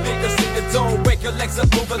 back to speakers in the dome. Wake Alexa,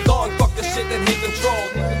 move along, fuck the shit and hit control.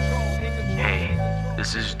 Hey,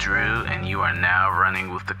 this is Drew, and you are now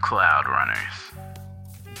running with the Cloud Runners.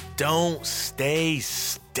 Don't stay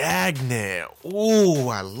stagnant. Ooh,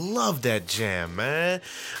 I love that jam, man.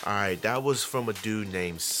 Alright, that was from a dude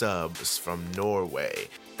named Subs from Norway.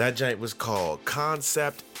 That joint was called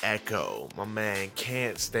Concept Echo. My man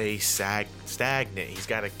can't stay stagnant. He's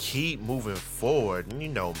got to keep moving forward. And you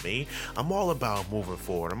know me, I'm all about moving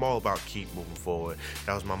forward. I'm all about keep moving forward.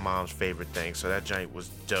 That was my mom's favorite thing, so that joint was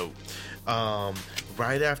dope.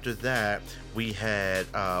 Right after that, we had,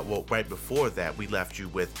 right before that, we left you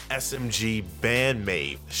with SMG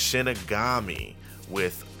bandmate Shinigami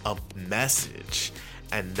with A Message.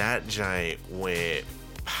 And that giant went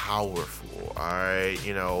powerful, alright?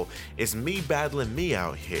 You know, it's me battling me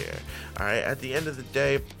out here, alright? At the end of the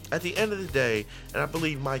day, and I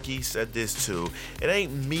believe Mikey said this too, it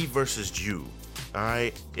ain't me versus you,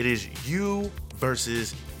 alright? It is you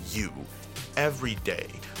versus you every day.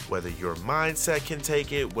 Whether your mindset can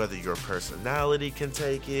take it, whether your personality can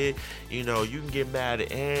take it, you know, you can get mad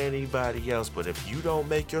at anybody else, but if you don't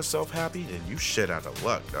make yourself happy, then you shit out of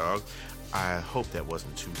luck, dog. I hope that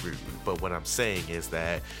wasn't too rude, but what I'm saying is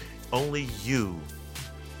that only you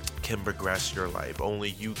can progress your life.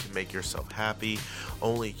 Only you can make yourself happy.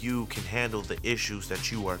 Only you can handle the issues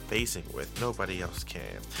that you are facing with. Nobody else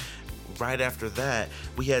can. Right after that,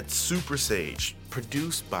 we had Super Sage,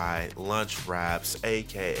 produced by Lunch Raps,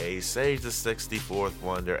 aka Sage the 64th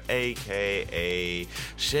Wonder, aka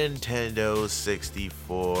Shintendo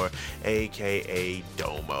 64, aka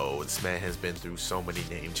Domo. This man has been through so many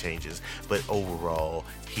name changes, but overall,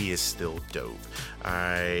 he is still dope.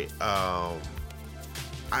 Alright,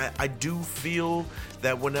 I do feel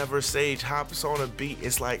that whenever Sage hops on a beat,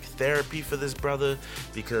 it's like therapy for this brother,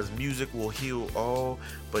 because music will heal all.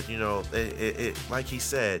 But you know, it like he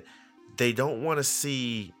said, they don't want to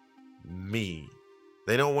see me.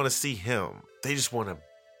 They don't want to see him. They just want to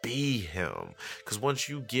be him. Because once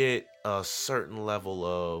you get a certain level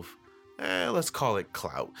of, let's call it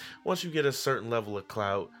clout. Once you get a certain level of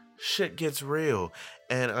clout, shit gets real.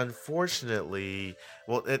 And unfortunately,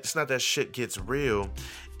 well, it's not that shit gets real,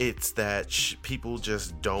 it's that people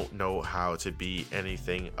just don't know how to be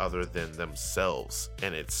anything other than themselves,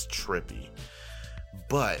 and it's trippy.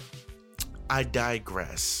 But I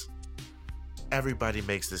digress. Everybody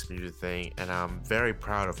makes this music thing, and I'm very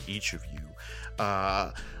proud of each of you.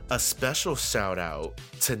 A special shout out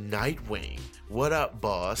to Nightwing. What up,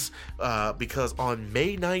 boss? Because on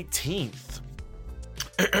May 19th,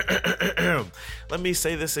 let me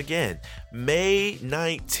say this again. May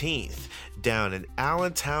 19th, down in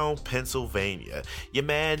Allentown, Pennsylvania, your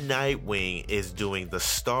man Nightwing is doing the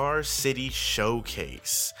Star City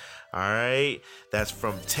Showcase. Alright, that's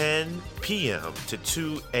from 10 p.m. to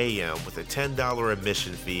 2 a.m. with a $10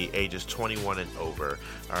 admission fee, ages 21 and over.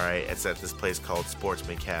 Alright, it's at this place called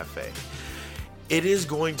Sportsman Cafe. It is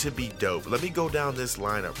going to be dope. Let me go down this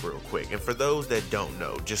lineup real quick. And for those that don't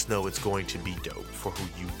know, just know it's going to be dope for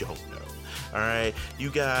who you don't know. Alright, you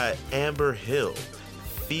got Amber Hill,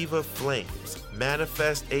 Fever Flames,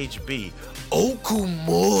 Manifest HB,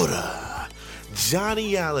 Okumura,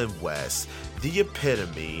 Johnny Allen West, The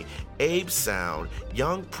Epitome, Abe Sound,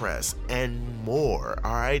 Young Press, and more.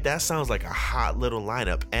 Alright, that sounds like a hot little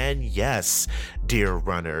lineup. And yes, dear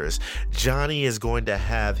runners, Johnny is going to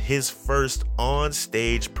have his first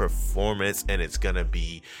on-stage performance, and it's gonna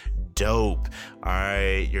be dope.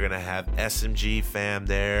 Alright, you're gonna have SMG fam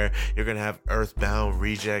there, you're gonna have Earthbound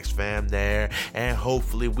Rejects fam there, and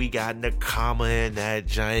hopefully we got Nakama in that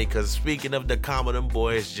giant, because speaking of Nakama, them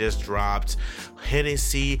boys just dropped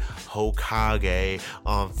Hennessy Hokage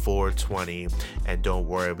on 420, and don't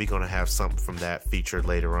worry, we're gonna have something from that featured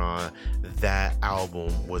later on. That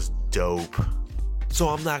album was dope. So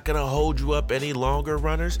I'm not gonna hold you up any longer,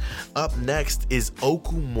 runners. Up next is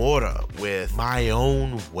Okumura with My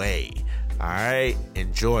Own Way. Alright,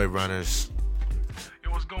 enjoy, runners.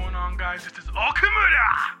 Yo, what's going on, guys? This is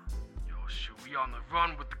Okumura! Yo, shoot, we on the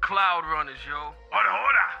run with the Cloud Runners, yo. Ora,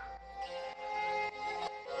 ora!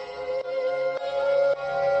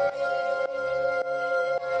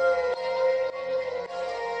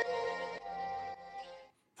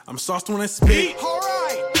 I'm sauced when I speak. Alright.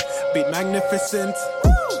 Beat magnificent.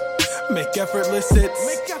 Woo. Make effortless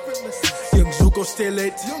hits. Young Zuko still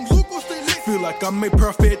it. Feel like I'm a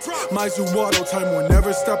prophet. My Zuwato time will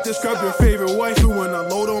never stop. Describe your favorite waifu when I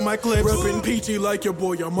load on my clip. Reppin' PG like your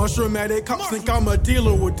boy, I'm mushroom addict. Cops think I'm a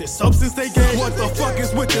dealer with this substance they get. What the fuck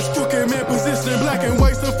is with this crooked man position? Black and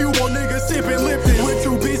white stuff, you want niggas sipping Lipton. We're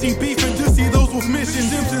too busy beefing to see those with missions.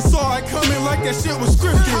 Simpson saw I coming like that shit was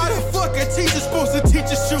scripted. How the fuck a teacher supposed to teach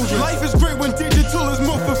his children? Life is great when digital is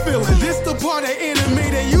more fulfilling. This the part of anime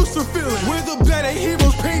they used to feeling. We're the better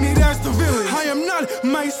heroes painted as the villain. I am not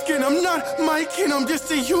my skin, I'm not my kin, I'm just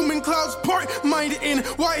a human. Clouds part mind in.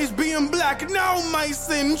 Why is being black now my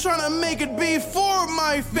sin? Trying to make it before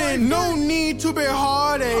my fin. No need to be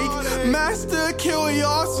heartache. Master, kill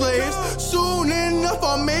your slaves. Soon enough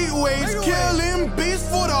I'll make waves. Killing beasts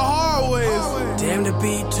for the hard ways. Damn the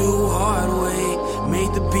beat too hard way.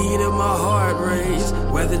 Made the beat of my heart race.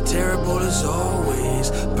 Weather terrible as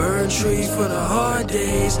always. Burn trees for the hard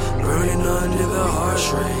days. Burning under the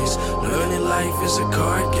harsh rays. Learning life is a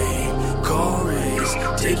card game. Call race.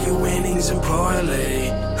 Take your winnings and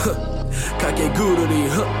parlay. Kakegururi,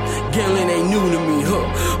 Gambling ain't new to me,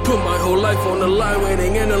 Put my whole life on the line,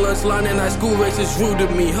 waiting in the lunch line, and high school races rude to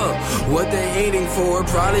me, What they hating for?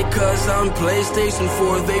 Probably cause I'm PlayStation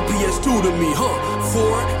 4, they PS2 to me,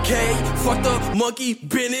 4K, fuck the monkey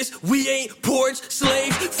business, we ain't porch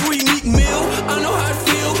slaves, free meat meal. I know how it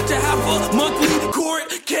feel to have a monthly court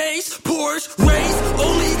case, Porsche race,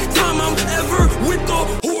 only time I'm ever with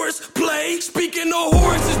the horseplay. Speaking of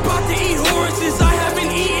horses, about to eat horses, I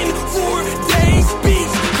haven't eaten 4 days.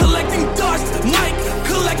 Beats collecting dust, mic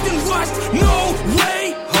collecting rust, no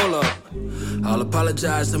way. Hold up. I'll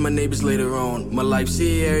apologize to my neighbors later on. My life,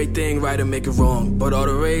 see everything right and make it wrong. But all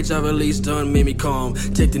the rage I released done made me calm.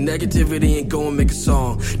 Take the negativity and go and make a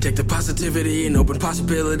song. Take the positivity and open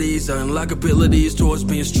possibilities. Unlock abilities towards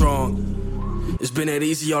being strong. It's been that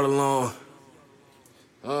easy all along.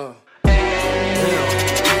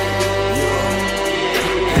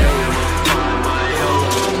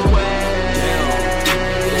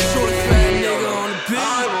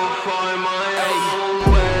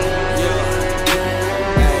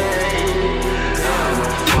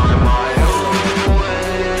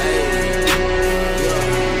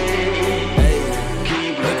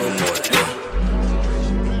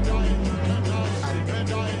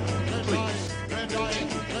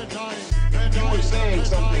 You were saying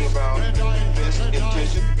something about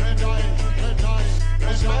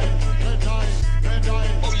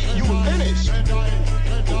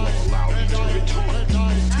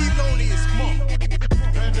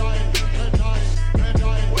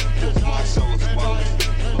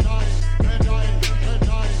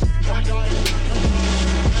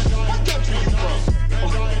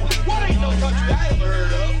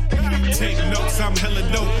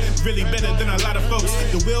really better than a lot of folks.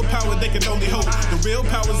 The willpower they can only hope. The real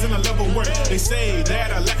power's in a level work. They say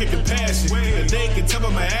that I lack a compassion, that they can tell by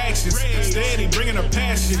my actions. Steady bringing a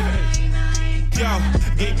passion. Yo,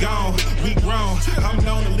 get gone, we grown. I'm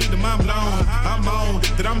known to lead them, I'm blown. I'm on,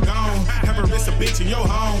 that I'm gone. Have a wrist a bitch in your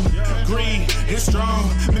home. Greed is strong,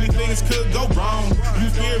 many things could go wrong. You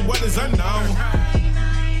fear what is unknown.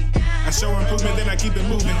 I show improvement, then I keep it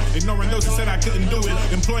moving. Ignoring those who said I couldn't do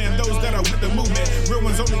it. Employing those that are with the movement. Real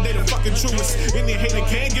ones only, they the fucking truest. Any hater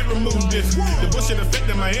can't get removed if the bullshit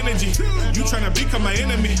affecting my energy. You tryna become my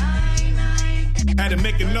enemy. Had to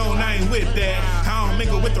make it known I ain't with that. I don't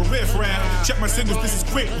mingle with the riff rap. Check my singles, this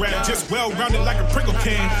is quick rap. Just well-rounded like a Pringle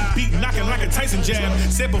can. Beat knocking like a Tyson jab.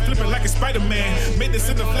 Sample flipping like a Spider-Man. Made this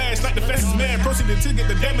in the flash like the fastest man. Proceeded to get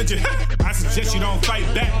the damage. I suggest you don't fight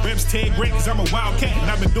back. Reps Ted great cause I'm a wildcat.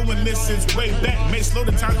 And I've been doing this since way back. May slow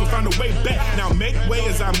the times, but find a way back. Now make way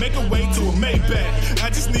as I make a way to a Maybach. I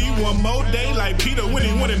just need one more day like Peter when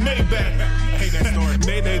he wanted Maybach. Hey, that story.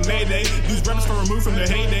 Mayday, mayday. These rappers for removed from their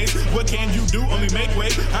heydays. What can you do? Only make way.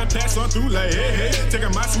 I pass on through like hey, hey.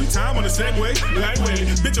 Taking my sweet time on the Segway. Lightweight.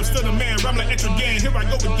 Bitch, I'm still the man. Rhyme like extra gang. Here I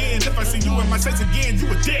go again. If I see you in my sights again, you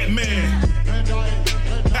a dead man.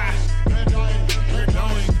 Ha. We're going. We're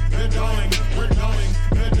going. We're going.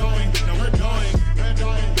 We're going. Now we're going. We're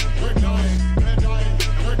going. We're going. We're going.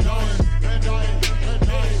 Now we're going. We're going.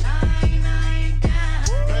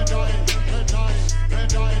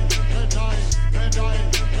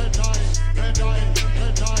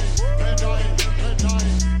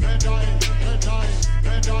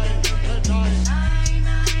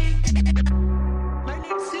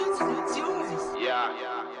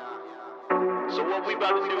 So what we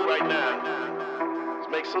about to do right now is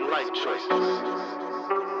make some life choices.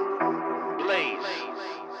 Blaze,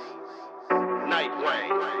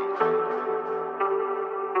 Nightwing,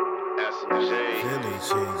 SMJ. Village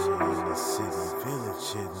changing in the city, village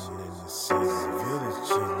changing in the city, village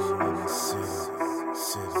changing in the city.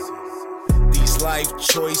 These life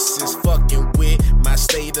choices fucking with my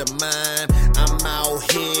state of mind. I'm out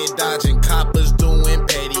here dodging coppers, doing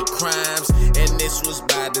petty crimes, and this was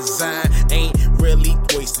by design. Ain't really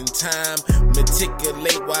wasting time.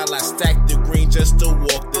 Meticulate while I stack the green just to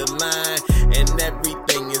walk the line, and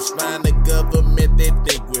everything is fine. The government, they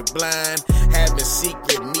think we're blind, having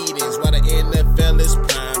secret meetings while the NFL is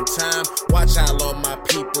prime time. Watch how all my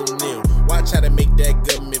people kneel. Watch how to make that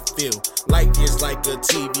government feel. Life is like a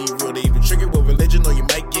TV reel. They even trigger with religion or you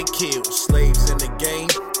might get killed. Slaves in the game,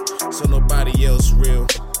 so nobody else real.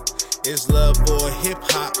 It's love or hip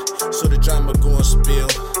hop, so the drama gon' spill.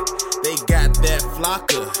 They got that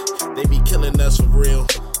flocker, they be killing us for real.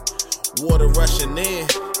 Water rushing in,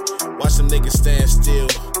 watch them niggas stand still.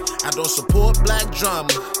 I don't support black drama,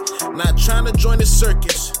 not trying to join the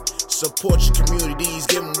circus. Support your communities,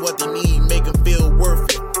 give them what they need, make them feel worth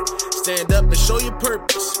it. Stand up and show your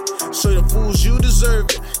purpose, show the fools you deserve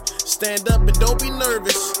it. Stand up and don't be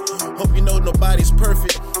nervous, hope you know nobody's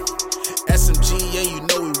perfect. SMG, yeah, you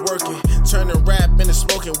know we working. Turning rap into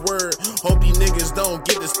spoken word. Hope you niggas don't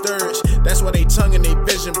get discouraged. That's why they tongue and they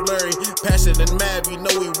vision blurry. Passionate and mad, you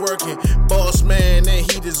know we working. Boss man,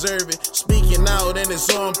 and he deserve it. Speaking out and it's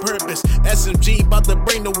on purpose. SMG about to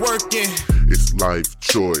bring the work in. It's life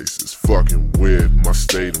choice, it's fucking with my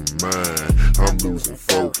state of mind. I'm losing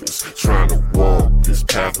focus, trying to walk this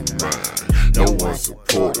path of mine. No one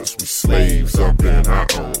support us, we slaves up in our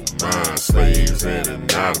own minds. Slaves in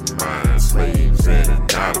and out of minds, slaves in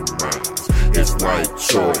and out of minds. It's life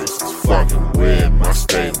choice, it's fucking with my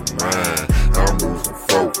state of mind. I'm losing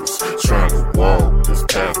focus, trying to walk this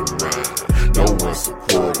path of mine. No one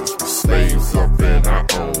support us, we slaves up in our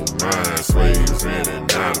own minds. Slaves in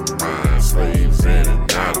and out of minds, slaves in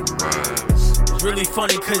and out of minds. It's really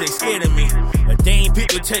funny cause they scared of me. But they ain't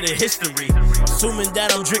people to the history. Assuming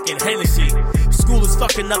that I'm drinking Hennessy. School is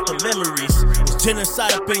fucking up the memories. It's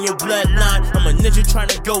genocide up in your bloodline. I'm a ninja trying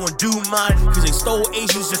to go and do mine. Cause they stole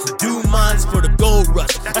Asians just to do mines for the gold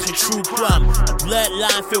rush. That's a true crime. A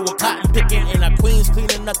bloodline filled with cotton picking. And our queens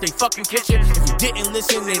cleaning up they fucking kitchen. If you didn't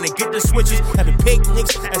listen, then they get the switches. Having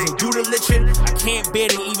picnics as they do the lynching. I can't bear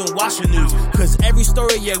to even watch the news. Cause every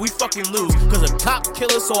story, yeah, we fucking lose. Cause a cop kill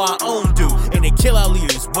us so our own do. And they kill our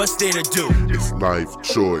leaders, what's there to do? It's life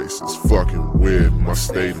choice, it's fucking with my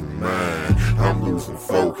state of mind. I'm losing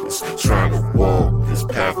focus, trying to walk this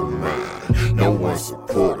path of mine. No one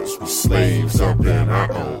support us, we slaves up in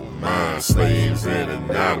our own minds. Slaves in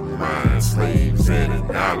and out of minds, slaves in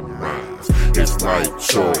and out of minds. It's life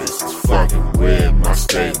choice, it's fucking with my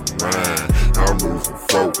state of mind. I'm losing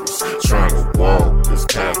focus, trying to walk this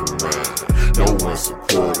path of mine. No one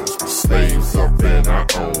support us, we slaves up in our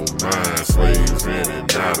own minds. Slaves in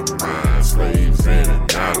and out of minds.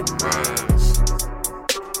 of minds.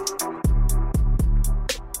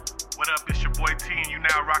 What up? It's your boy T, and you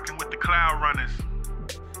now rocking with the Cloud Runners.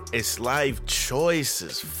 It's life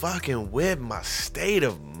choices fucking with my state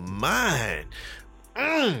of mind.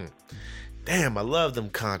 Damn, I love them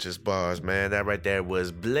conscious bars, man. That right there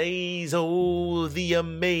was Blazo the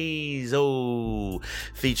Amazo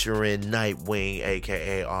featuring Nightwing,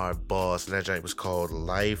 aka our boss. And that joint was called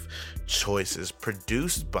Life Choices,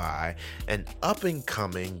 produced by an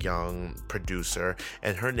up-and-coming young producer,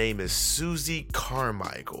 and her name is Susie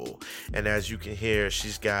Carmichael. And as you can hear,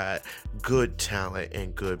 she's got good talent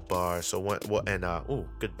and good bars. So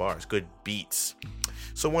good bars, good beats.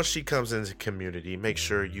 So once she comes into the community, make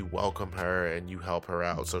sure you welcome her and you help her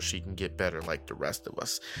out so she can get better like the rest of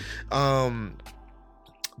us.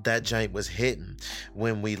 That joint was hitting.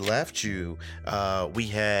 When we left you, we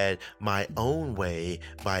had My Own Way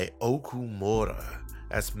by Okumura.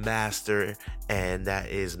 That's Master, and that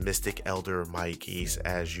is Mystic Elder Mike East,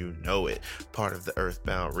 as you know it, part of the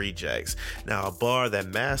Earthbound Rejects. Now, a bar that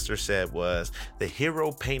Master said was, the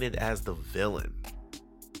hero painted as the villain.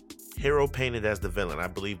 Hero painted as the villain. I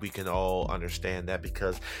believe we can all understand that,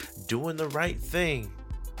 because doing the right thing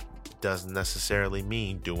doesn't necessarily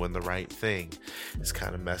mean doing the right thing. It's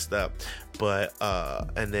kind of messed up. But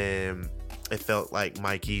and then it felt like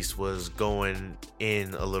Mike East was going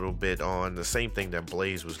in a little bit on the same thing that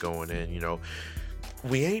Blaze was going in, you know.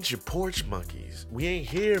 We ain't your porch monkeys. We ain't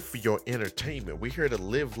here for your entertainment. We're here to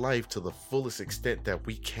live life to the fullest extent that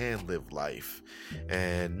we can live life,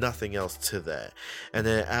 and nothing else to that. And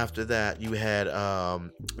then after that, you had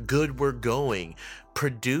Good We're Going,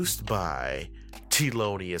 produced by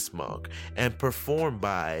Thelonious Monk and performed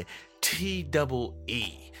by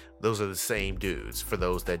T-double-E. Those are the same dudes, for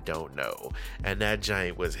those that don't know. And that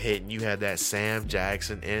giant was hitting. You had that Sam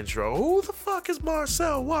Jackson intro. Who the fuck is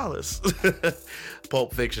Marcel Wallace?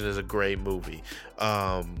 Pulp Fiction is a great movie.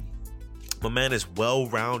 My man is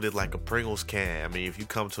well-rounded like a Pringles can. I mean, if you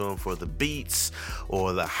come to him for the beats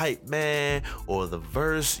or the hype man or the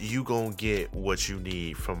verse, you gonna get what you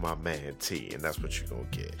need from my man T, and that's what you gonna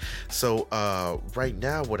get. So right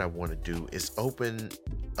now what I want to do is open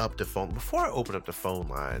up the phone. Before I open up the phone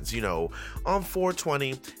lines, you know, on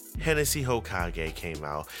 420, Hennessy Hokage came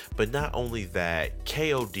out, but not only that,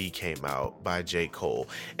 KOD came out by J. Cole,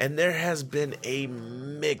 and there has been a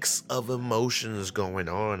mix of emotions going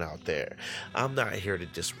on out there. I'm not here to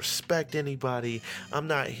disrespect anybody. I'm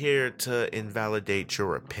not here to invalidate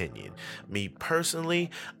your opinion. Me personally,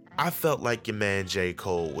 I felt like your man J.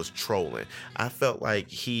 Cole was trolling. I felt like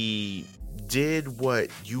he did what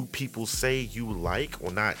you people say you like,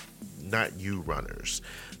 or not you runners.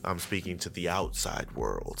 I'm speaking to the outside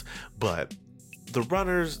world, but the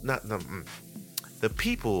runners, the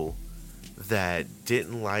people that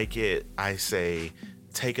didn't like it, I say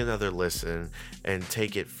take another listen and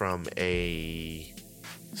take it from a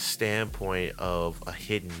standpoint of a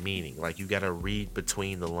hidden meaning. Like, you got to read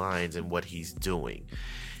between the lines in what he's doing,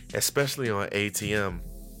 especially on ATM.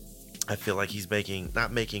 I feel like he's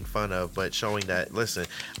not making fun of, but showing that, listen,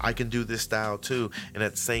 I can do this style too, and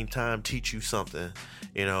at the same time teach you something,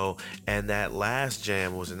 you know. And that last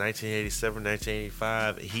jam was in 1987,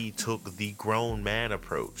 1985. He took the grown man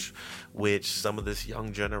approach, which some of this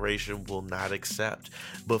young generation will not accept.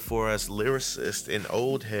 But for us lyricists and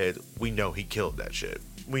old head, we know he killed that shit.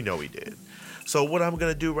 We know he did. So what I'm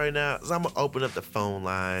going to do right now is I'm going to open up the phone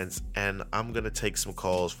lines, and I'm going to take some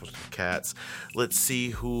calls from some cats. Let's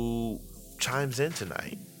see who chimes in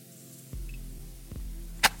tonight.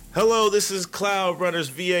 Hello, this is Cloud Runners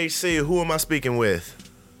VAC. Who am I speaking with?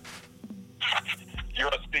 You're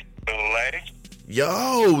speaking to Lay.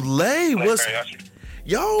 Yo, Lay, what's happening,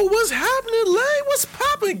 Lay? What's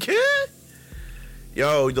poppin', kid?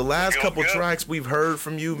 Yo, the last couple tracks we've heard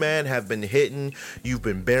from you, man, have been hitting. You've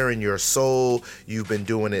been bearing your soul. You've been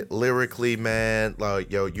doing it lyrically, man. Like,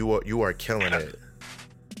 yo, you are killing it.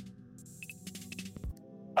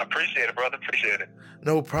 I appreciate it, brother. Appreciate it.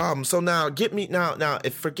 No problem. So now,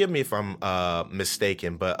 forgive me if I'm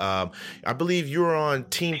mistaken, but I believe you were on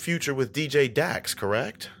Team Future with DJ Dax,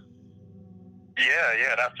 correct?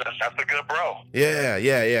 Yeah, that's a good bro.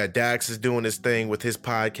 Yeah. Dax is doing his thing with his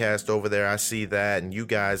podcast over there. I see that, and you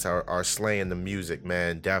guys are slaying the music,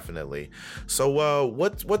 man, definitely. So,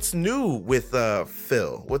 what's new with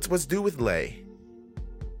Phil? What's new with Lay?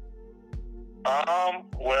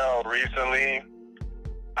 Well, recently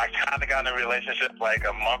I kind of got in a relationship like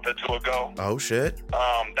a month or two ago. Oh shit.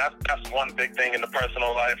 That's one big thing in the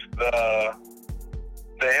personal life. The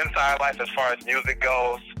inside life, as far as music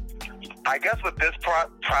goes. I guess with this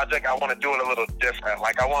project, I want to do it a little different.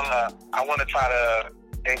 Like, I want to try to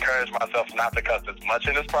encourage myself not to cuss as much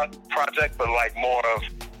in this project, but like more of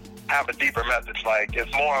have a deeper message. Like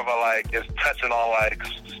it's more of a like it's touching on like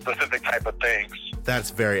specific type of things.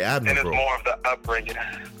 That's very admirable. And it's more of the upbringing.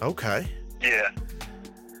 Okay. Yeah.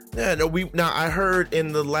 Yeah, no, now I heard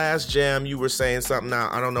in the last jam you were saying something. Now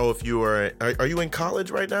I don't know if you are you in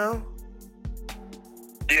college right now?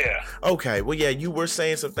 Yeah. Okay, well, yeah, you were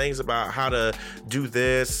saying some things about how to do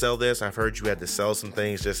this, sell this. I've heard you had to sell some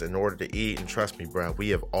things just in order to eat, and trust me, bro, we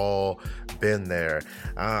have all been there.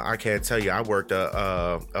 I can't tell you, I worked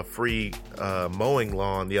a free mowing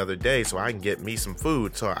lawn the other day so I can get me some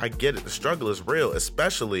food. So I get it, the struggle is real,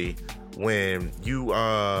 especially when you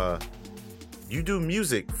do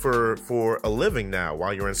music for a living now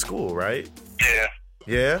while you're in school, right? Yeah.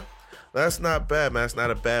 Yeah? That's not bad, man. That's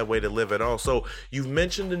not a bad way to live at all. So you've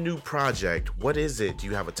mentioned a new project. What is it? Do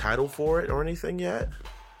you have a title for it or anything yet?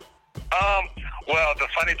 Well, the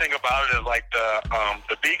funny thing about it is like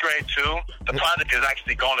the B Grade 2, the project is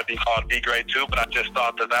actually going to be called B Grade 2, but I just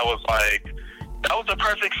thought that was the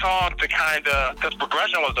perfect song to kind of, because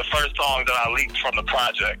Progression was the first song that I leaked from the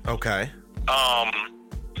project. Okay.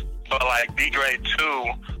 But like B Grade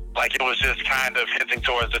 2, like it was just kind of hinting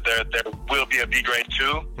towards that there will be a B Grade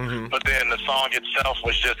 2, but then the song itself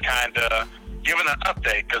was just kind of giving an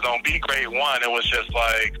update, because on B Grade 1 it was just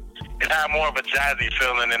like, it had more of a jazzy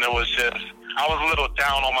feeling, and it was just, I was a little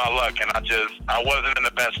down on my luck, and I wasn't in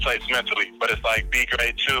the best place mentally. But it's like B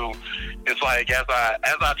Grade 2, it's like as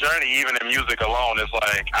I journey even in music alone, it's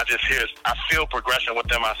like I feel progression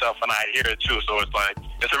within myself, and I hear it too. So it's like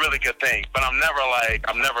it's a really good thing. But I'm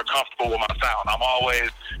never comfortable with my sound. I'm always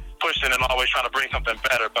pushing and always trying to bring something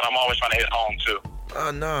better, but I'm always trying to hit home too.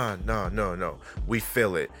 No. We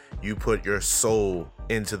feel it. You put your soul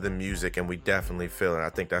into the music, and we definitely feel it. I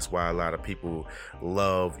think that's why a lot of people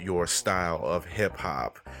love your style of hip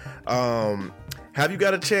hop. Have you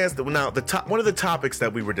got a chance to, now one of the topics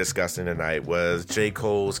that we were discussing tonight was J.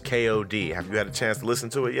 Cole's KOD. Have you had a chance to listen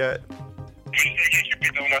to it yet?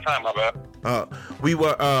 One more time, my bad. We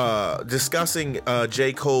were discussing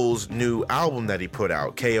J. Cole's new album that he put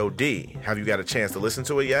out, KOD. Have you got a chance to listen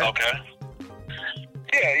to it yet? Okay.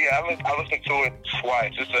 Yeah, I listened to it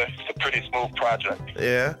twice. It's a pretty smooth project.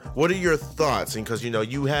 Yeah. What are your thoughts? And because,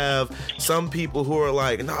 you have some people who are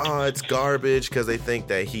like, nah, it's garbage because they think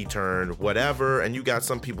that he turned whatever. And you got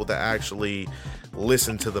some people that actually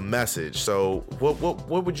listen to the message. So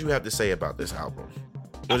what would you have to say about this album?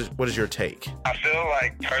 What is your take? I feel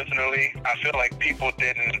like personally, people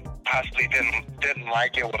possibly didn't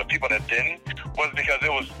like it. Well, the people that didn't was because it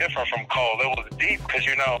was different from Cole. It was deep because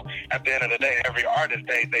at the end of the day, every artist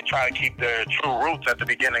they try to keep their true roots at the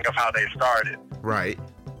beginning of how they started. Right.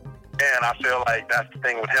 And I feel like that's the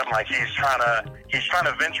thing with him. Like he's trying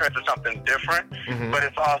to venture into something different, but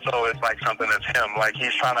it's like something that's him. Like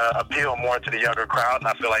he's trying to appeal more to the younger crowd, and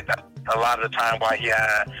I feel like that's a lot of the time why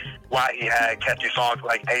he had catchy songs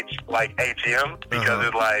like ATM,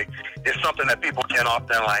 because it's something that people can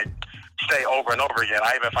often like say over and over again.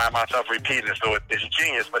 I even find myself repeating it, so it's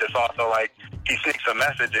genius, but it's also like he sneaks a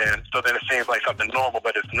message in, so then it seems like something normal,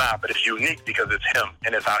 but it's not. But it's unique because it's him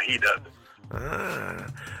and it's how he does it.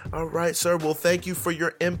 All right, sir. Well, thank you for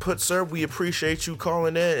your input, sir. We appreciate you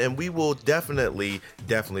calling in, and we will definitely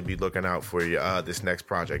be looking out for you this next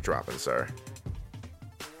project dropping, sir.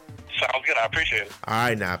 Sounds good. I appreciate it. All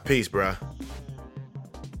right, now. Peace, bro.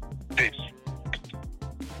 Peace.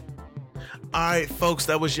 All right, folks,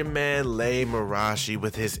 that was your man, Lay Marashi,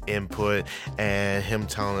 with his input and him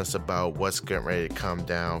telling us about what's getting ready to come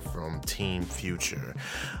down from Team Future.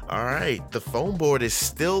 All right, the phone board is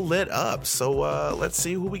still lit up, so let's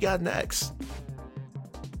see who we got next.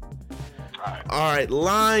 All right,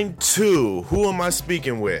 line 2. Who am I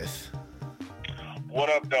speaking with? What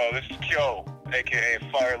up, though? This is Kyo, a.k.a.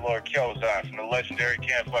 Fire Lord Kyozan from the legendary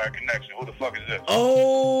Campfire Connection. Who the fuck is this?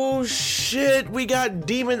 Oh, shit. We got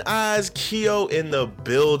Demon Eyes Kyo in the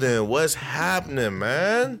building. What's happening,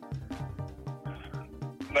 man?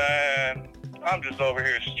 Man, I'm just over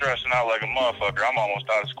here stressing out like a motherfucker. I'm almost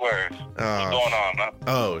out of squares. What's going on, man?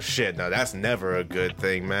 Oh, shit. No, that's never a good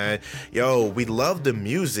thing, man. Yo, we love the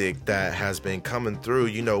music that has been coming through.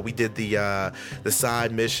 We did the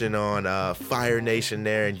side mission on Fire Nation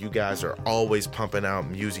there, and you guys are always pumping out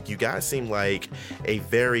music. You guys seem like a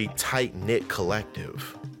very tight-knit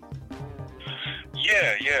collective.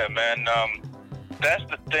 Yeah, man. That's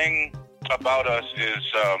the thing about us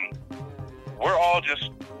is we're all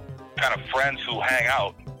just kind of friends who hang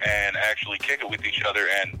out and actually kick it with each other,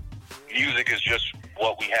 and music is just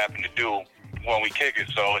what we happen to do when we kick it.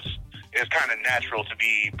 So it's kind of natural to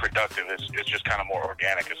be productive. It's just kind of more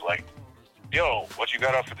organic. It's like, yo, what you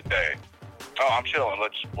got up for the day? Oh, I'm chilling.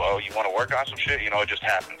 You want to work on some shit? It just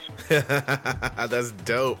happens. That's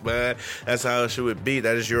dope, man. That's how it should be.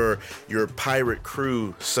 That is your pirate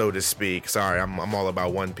crew, so to speak. Sorry, I'm all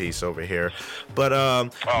about One Piece over here. But oh,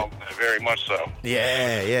 very much so.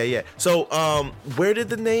 Yeah. So where did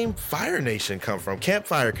the name Fire Nation come from?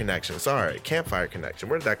 Campfire Connection. Sorry, Campfire Connection.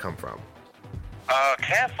 Where did that come from?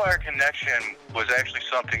 Campfire Connection was actually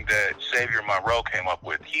something that Xavier Monroe came up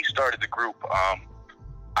with. He started the group,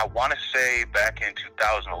 I want to say back in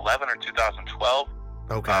 2011 or 2012.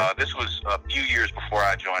 Okay. This was a few years before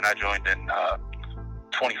I joined. I joined in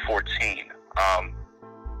 2014.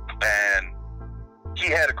 And he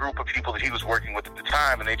had a group of people that he was working with at the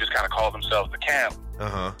time, and they just kind of called themselves the Camp.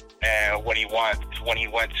 Uh-huh. And when he went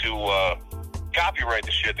to copyright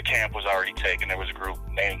the shit, the Camp was already taken. There was a group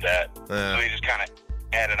named that. So he just kind of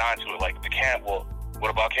added on to it, like the Camp. Well, what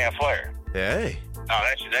about Campfire? Hey. No,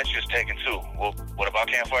 that's just taken too. Well, what about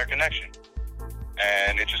Campfire Connection?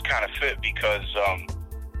 And it just kind of fit because,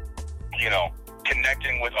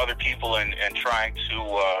 connecting with other people and trying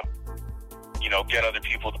to, get other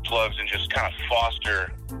people the plugs and just kind of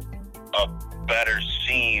foster a better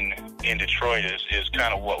scene in Detroit is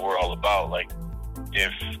kind of what we're all about. Like,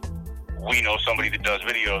 if we know somebody that does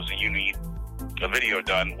videos and you need a video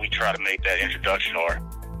done, we try to make that introduction. Or,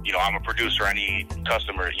 I'm a producer, I need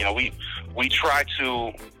customers. We try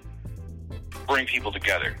to bring people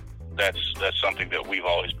together. That's something that we've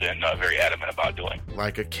always been very adamant about doing.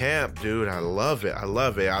 Like a camp, dude. I love it. I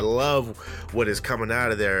love what is coming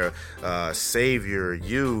out of there. Savior,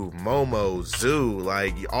 you, Momo, Zoo.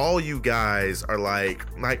 Like, all you guys are like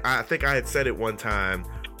I think I had said it one time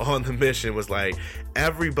on the mission, was like,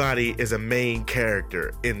 everybody is a main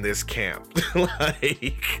character in this camp.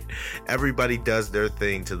 Like, everybody does their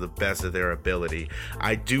thing to the best of their ability.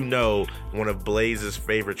 I do know one of Blaze's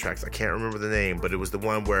favorite tracks, I can't remember the name, but it was the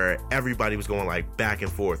one where everybody was going like back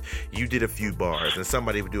and forth. You did a few bars, and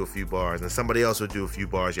somebody would do a few bars, and somebody else would do a few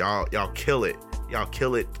bars. Y'all kill it. Y'all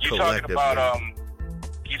kill it collectively.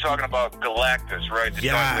 You talking about Galactus, right?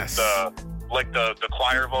 Yes. The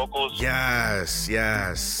choir vocals. Yes.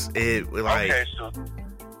 Okay, so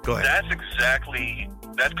go ahead.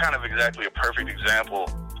 That's kind of exactly a perfect example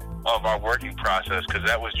of our working process, because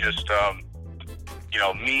that was just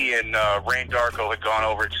me and Rain Darko had gone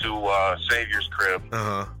over to Savior's crib.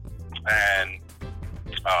 And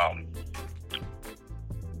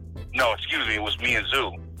it was me and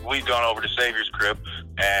Zoo. We'd gone over to Savior's crib,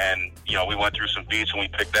 and we went through some beats and we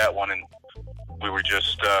picked that one, and we were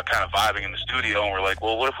just kind of vibing in the studio, and we're like,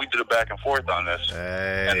 well, what if we did a back and forth on this?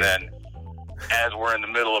 Hey. And then as we're in the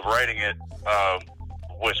middle of writing it,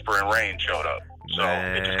 Whisper and Rain showed up. So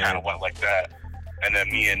it just kind of went like that. And then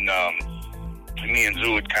me and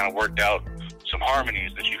Zoo had kind of worked out some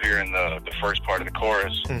harmonies that you hear in the first part of the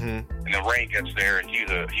chorus. Mm-hmm. And then Rain gets there, and he's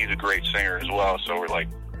a great singer as well. So we're like,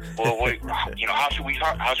 well, wait, how should we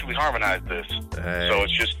harmonize this? Hey. So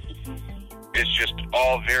it's just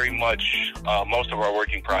all very much, most of our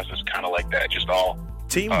working process kind of like that, just all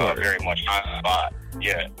teamwork, very much on the spot.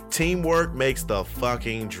 Yeah. Teamwork makes the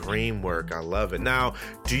fucking dream work. I love it. Now,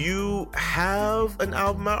 do you have an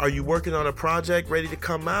album out? Are you working on a project ready to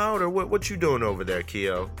come out, or what you doing over there,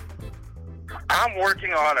 Keo? I'm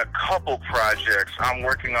working on a couple projects. I'm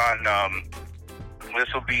working on,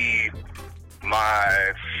 this will be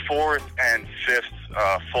my 4th and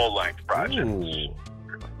 5th full-length projects. Ooh.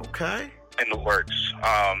 Okay. In the works.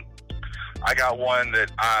 I got one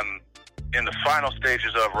that I'm in the final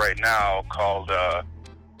stages of right now called, the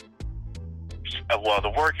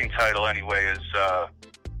working title anyway is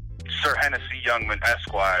Sir Hennessy Youngman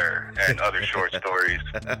Esquire and Other Short Stories.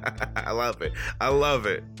 I love it.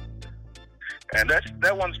 And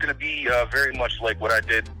that one's going to be very much like what I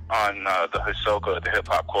did on the Hisoka, the Hip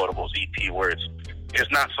Hop Quotables EP, where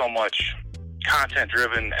it's not so much content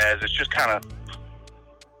driven as it's just kind of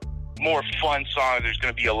more fun songs. There's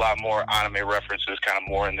going to be a lot more anime references, kind of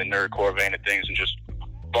more in the nerdcore vein of things, and just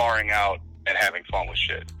barring out and having fun with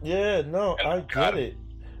shit. Yeah, no, I get it.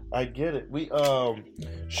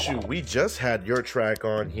 We just had your track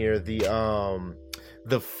on here,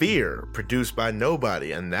 the Fear, produced by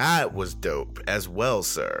Nobody, and that was dope as well,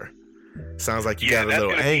 sir. Sounds like you got a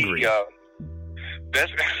little angry.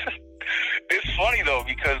 It's funny though,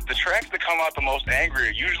 because the tracks that come out the most angry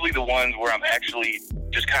are usually the ones where I'm actually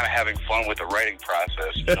just kind of having fun with the writing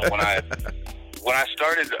process. When I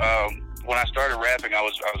started rapping, I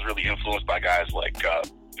was really influenced by guys like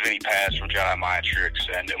Vinny Paz from Jedi Mind Tricks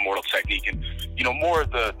and Immortal Technique, and more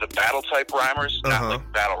of the battle type rhymers, not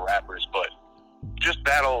like battle rappers, but just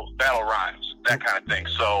battle rhymes, that kind of thing.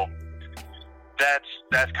 So that's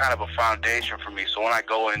kind of a foundation for me. So when I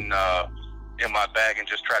go in in my bag and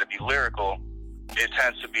just try to be lyrical, it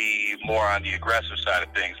tends to be more on the aggressive side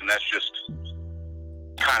of things, and that's just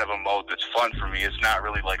kind of a mode that's fun for me. It's not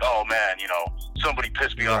really like, oh man, you know, somebody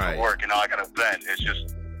pissed me off at work and now I gotta vent. It's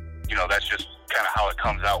just, you know, that's just kind of how it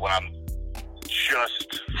comes out when I'm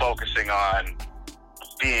just focusing on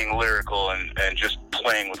being lyrical and just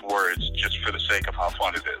playing with words just for the sake of how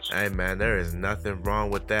fun it is. Hey man, there is nothing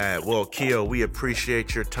wrong with that. Well, Keo, we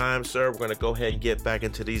appreciate your time, sir. We're going to go ahead and get back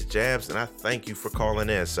into these jams, and I thank you for calling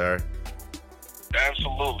in, sir.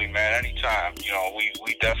 Absolutely, man. Anytime. You know,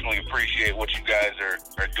 we definitely appreciate what you guys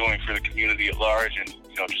are doing for the community at large, and,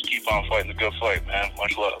 you know, just keep on fighting the good fight, man.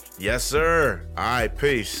 Much love. Yes, sir. All right,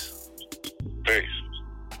 peace. Peace.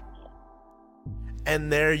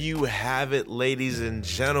 And there you have it, ladies and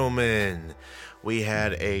gentlemen. We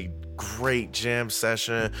had a great jam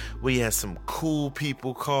session. We had some cool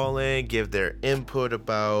people call in, give their input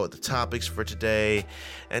about the topics for today,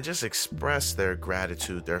 and just express their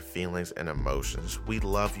gratitude, their feelings, and emotions. We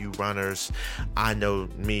love you, runners. I know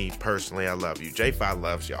me personally, I love you. J5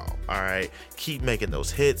 loves y'all, all right? Keep making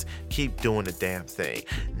those hits. Keep doing the damn thing.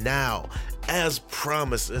 Now, as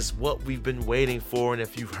promised, is what we've been waiting for, and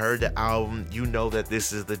if you've heard the album, you know that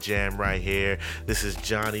this is the jam right here. This is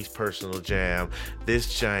Johnny's personal jam.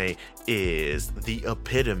 This giant is The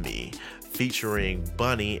Epitome, featuring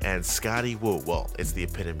Bunny and Scotty Wu. Well, it's The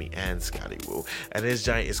Epitome and Scotty Wu, and this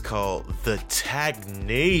giant is called The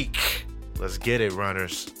Technique. Let's get it,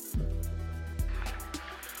 runners.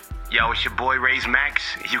 Yo, it's your boy Raise Max.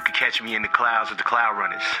 You can catch me in the clouds with the Cloud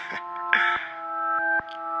Runners.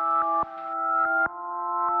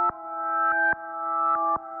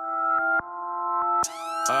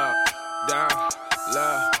 Up, down,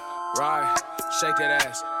 left, right, shake that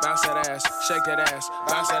ass, bounce that ass, shake that ass,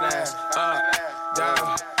 bounce that ass. Up,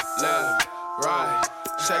 down, left, right,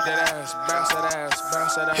 shake that ass, bounce that ass,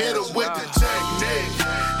 bounce that ass. Hit her with the technique,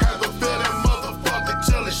 have her feel that motherfucker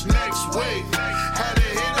till it's next week. Had to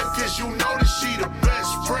hit her cause you know that she the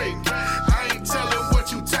best freak. I ain't telling what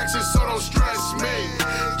you texting, so don't stress me.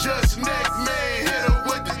 Just neck me, hit her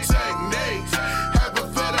with the technique. Have her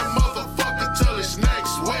feel that motherfucker till it's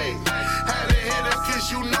next week. Had to hit her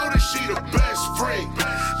cause you know that she the best freak.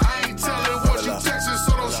 I ain't telling what you texting,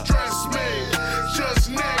 so don't stress me. Just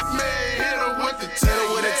neck me, hit her with the technique. Hit her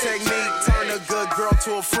with a technique, turn a good girl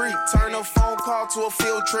to a freak. Turn a phone call to a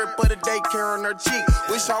field trip, but a daycare on her cheek.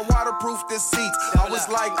 Wish I waterproofed the seats. I was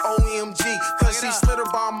like OMG, cause she slid her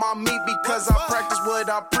by my meat because I practice what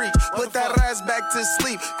I preach. Put that ass back to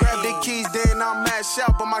sleep. Grab the keys, then I mash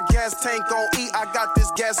out, but my gas tank on E. I got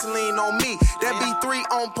this gasoline on me. That B3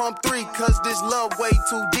 on pump 3, cause this love way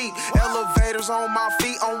too deep. Elevators on my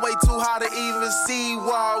feet, I'm way too high to even see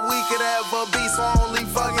why we could ever be. So I only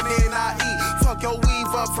fucking then I eat. Fuck your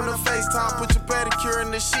weave up from the FaceTime, put your pedicure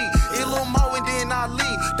in the sheet. Eat a little more and then I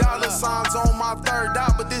leave. Dollar signs on my third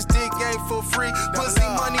eye, but this dick ain't for free. Pussy,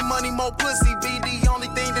 money, more pussy be the only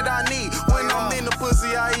thing that I need. When I'm in the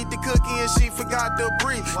pussy, I eat the cookie and she forgot to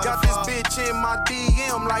breathe. Got this bitch in my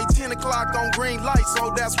DM like 10 o'clock on green light,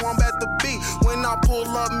 so that's where I'm at the beat. When I pull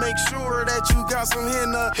up, make sure that you got some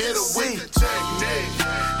in the hit her with the technique.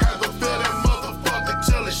 Have her feel that motherfucker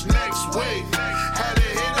till it's next week. Had to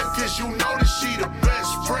hit her cause you know that she the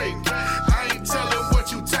best freak. I ain't telling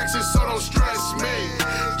what you texting, so don't stress me.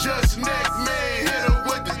 Just neck me, hit her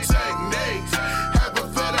with the technique. Have her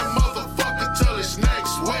feel that motherfucker till it's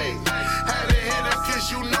next week. Had to hit her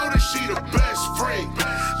cause you know that she the best freak.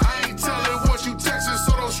 I ain't telling what you texting,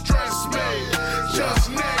 so don't stress me. Just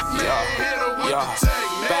neck me, hit her with the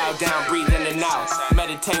technique. Bow down, breathe in and out.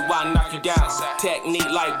 Meditate while I knock you down. Technique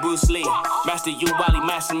like Bruce Lee. Master you while he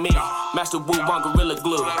master me. Master Wu on Gorilla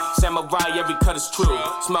Glue. Samurai, every cut is true.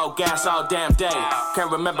 Smoke gas all damn day.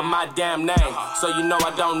 Can't remember my damn name, so you know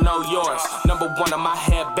I don't know yours. Number one on my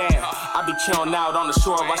headband. I be chillin' out on the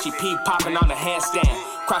shore while she pee poppin' on the handstand.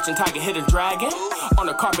 Crouching tiger, hidden dragon. On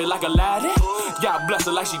the carpet like Aladdin. God bless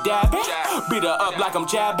her like she dabbing. Beat her up like I'm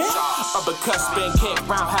jabbing. Uppercut, spin, kick,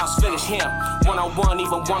 roundhouse, finish him. One-on-one,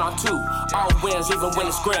 even one-on-two. All wins, even when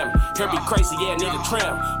it's grim. Here be crazy, yeah, need a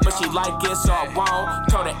trim. But she like it, so I won't.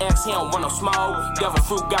 Told her ex, he don't want no smoke. Devil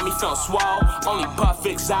fruit got me feeling swole. Only puff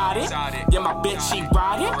exotic. Yeah, my bitch, she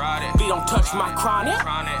ride it. We don't touch my chronic.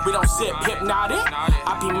 We don't sip hypnotic.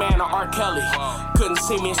 I be man on R. Kelly. Couldn't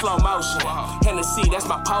see me in slow motion. Hennessy, that's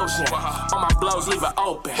my potion. All my blows leave it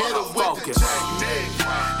open. Hit her with the technique.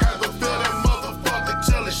 Have her feel that motherfucker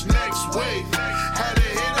till it's next week. Had to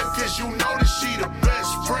hit her cause you know that she the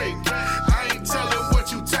best freak. I ain't telling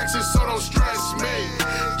what you texting, so don't stress me.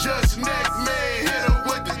 Just neck me, hit her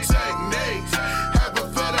with the technique. Have her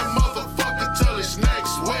feel that motherfucker till it's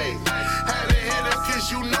next week. Had to hit her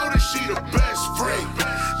cause you know that she the best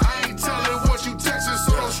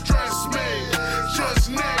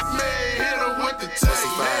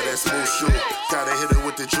Mushu. Gotta hit her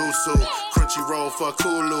with the jutsu. Crunchy roll for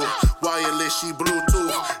Kulu. Wireless, she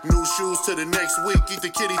Bluetooth. New shoes to the next week. Eat the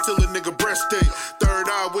kitty till a nigga breast ache. Third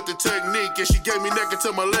eye with the technique. And she gave me neck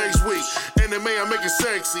until my legs weak. Anime, I make it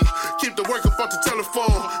sexy. Keep the work up off the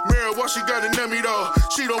telephone. Mirror, why she got an Emmy though?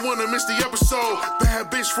 She don't wanna miss the episode. Bad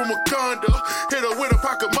bitch from Wakanda. Hit her with a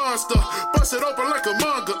pocket monster. Bust it open like a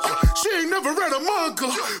manga. She ain't never read a manga.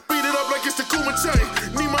 Beat it up like it's the Kumite.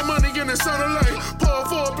 Need my money in the sun of light. Pour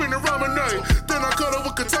up in the ramen. Then I cut her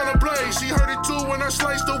with katana blade. She heard it too when I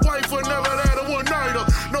sliced the wife. But never had a one-nighter.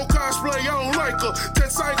 No cosplay, I don't like her.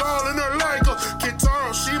 Ted Psycho all in her like her.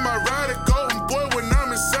 Kitaro, she my rider. Golden boy when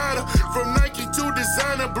I'm inside her. From Nike to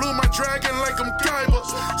designer. Blew my dragon like I'm Kyber.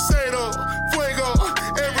 Sado, Fuego.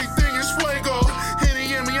 Everything is Fuego.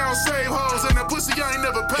 Hitting in me, I don't save hoes. And that pussy I ain't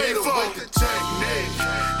never paid for. With the technique.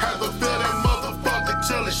 Have her feel that motherfucker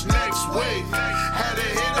till it's next week. Had to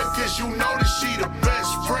hit her cause you know that she the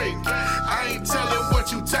best freak. I ain't telling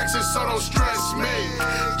what you texting, so don't stress me.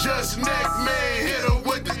 Just neck me, hit her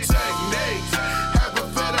with the technique. Have her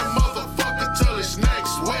feel that motherfucker till it's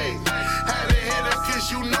next week. Had to hit her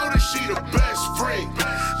cause you know that she the best freak.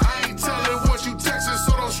 I ain't telling what you texting,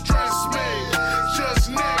 so don't stress me. Just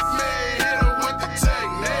neck me, hit her with the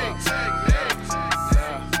technique.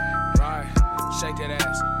 Yeah, right. Shake that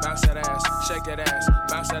ass, bounce that ass, shake that ass,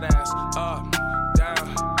 bounce that ass, up,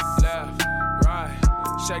 down, left, right.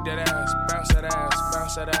 Shake that ass, bounce that ass,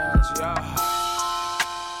 bounce that ass, yeah.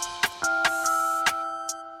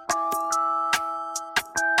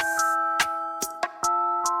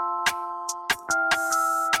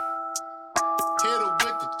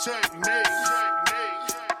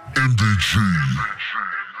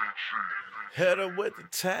 Hit her with the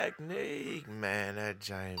technique. Man, that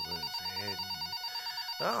giant was hitting.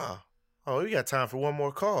 Oh, we got time for one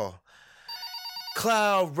more call.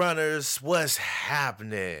 Cloud Runners, what's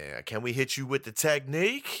happening? Can we hit you with the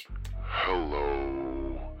technique?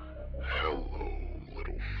 Hello,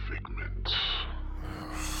 little Figment.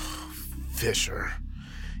 Fisher.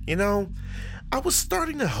 You know, I was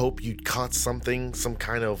starting to hope you'd caught something, some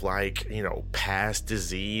kind of past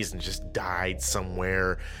disease and just died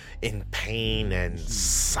somewhere in pain and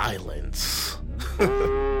silence.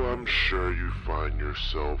 Oh, I'm sure you find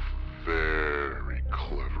yourself very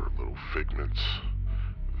clever, little Figment.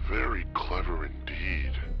 Very clever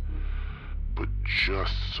indeed. But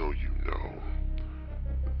just so you know,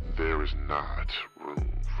 there is not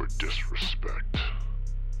room for disrespect.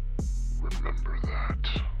 Remember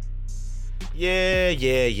that. Yeah.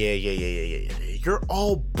 You're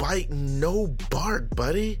all bite and no bark,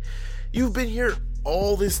 buddy. You've been here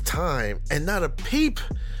all this time and not a peep,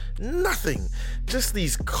 nothing. Just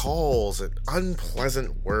these calls and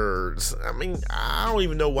unpleasant words. I mean, I don't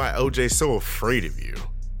even know why OJ's so afraid of you.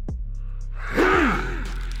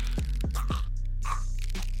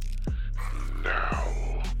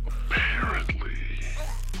 Now, apparently,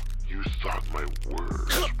 you thought my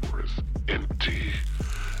words were as empty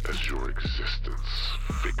as your existence,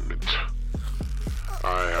 Figment.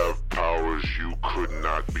 I have powers you could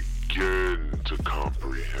not begin to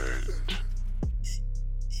comprehend.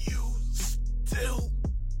 You still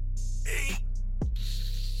ain't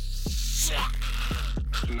shit.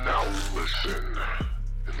 Now listen,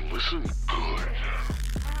 and listen good.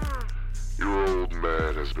 Your old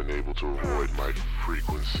man has been able to avoid my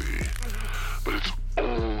frequency, but it's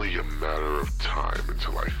only a matter of time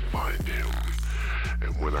until I find him.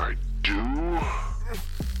 And when I do,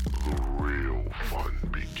 the real fun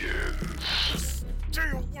begins. Stay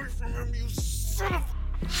away from him, you son of...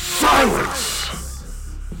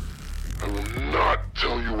 Silence! I will not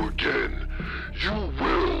tell you again. You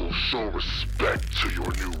will show respect to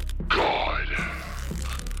your new god.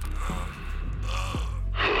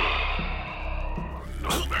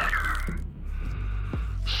 No matter.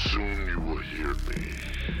 Soon you will hear me.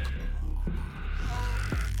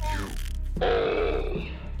 You all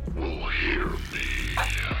will hear me.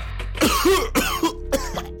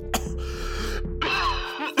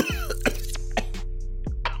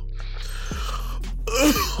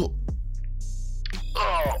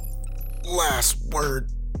 Last word.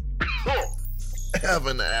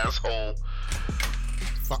 Heaven, asshole.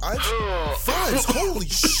 5? 5s? Holy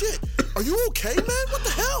shit. Are you okay, man? What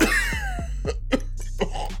the hell?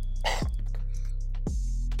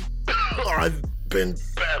 I've been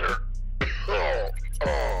better.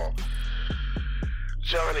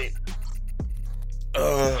 Johnny.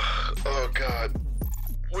 Oh, God.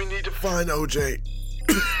 We need to find OJ.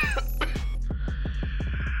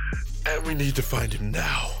 And we need to find him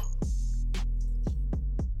now.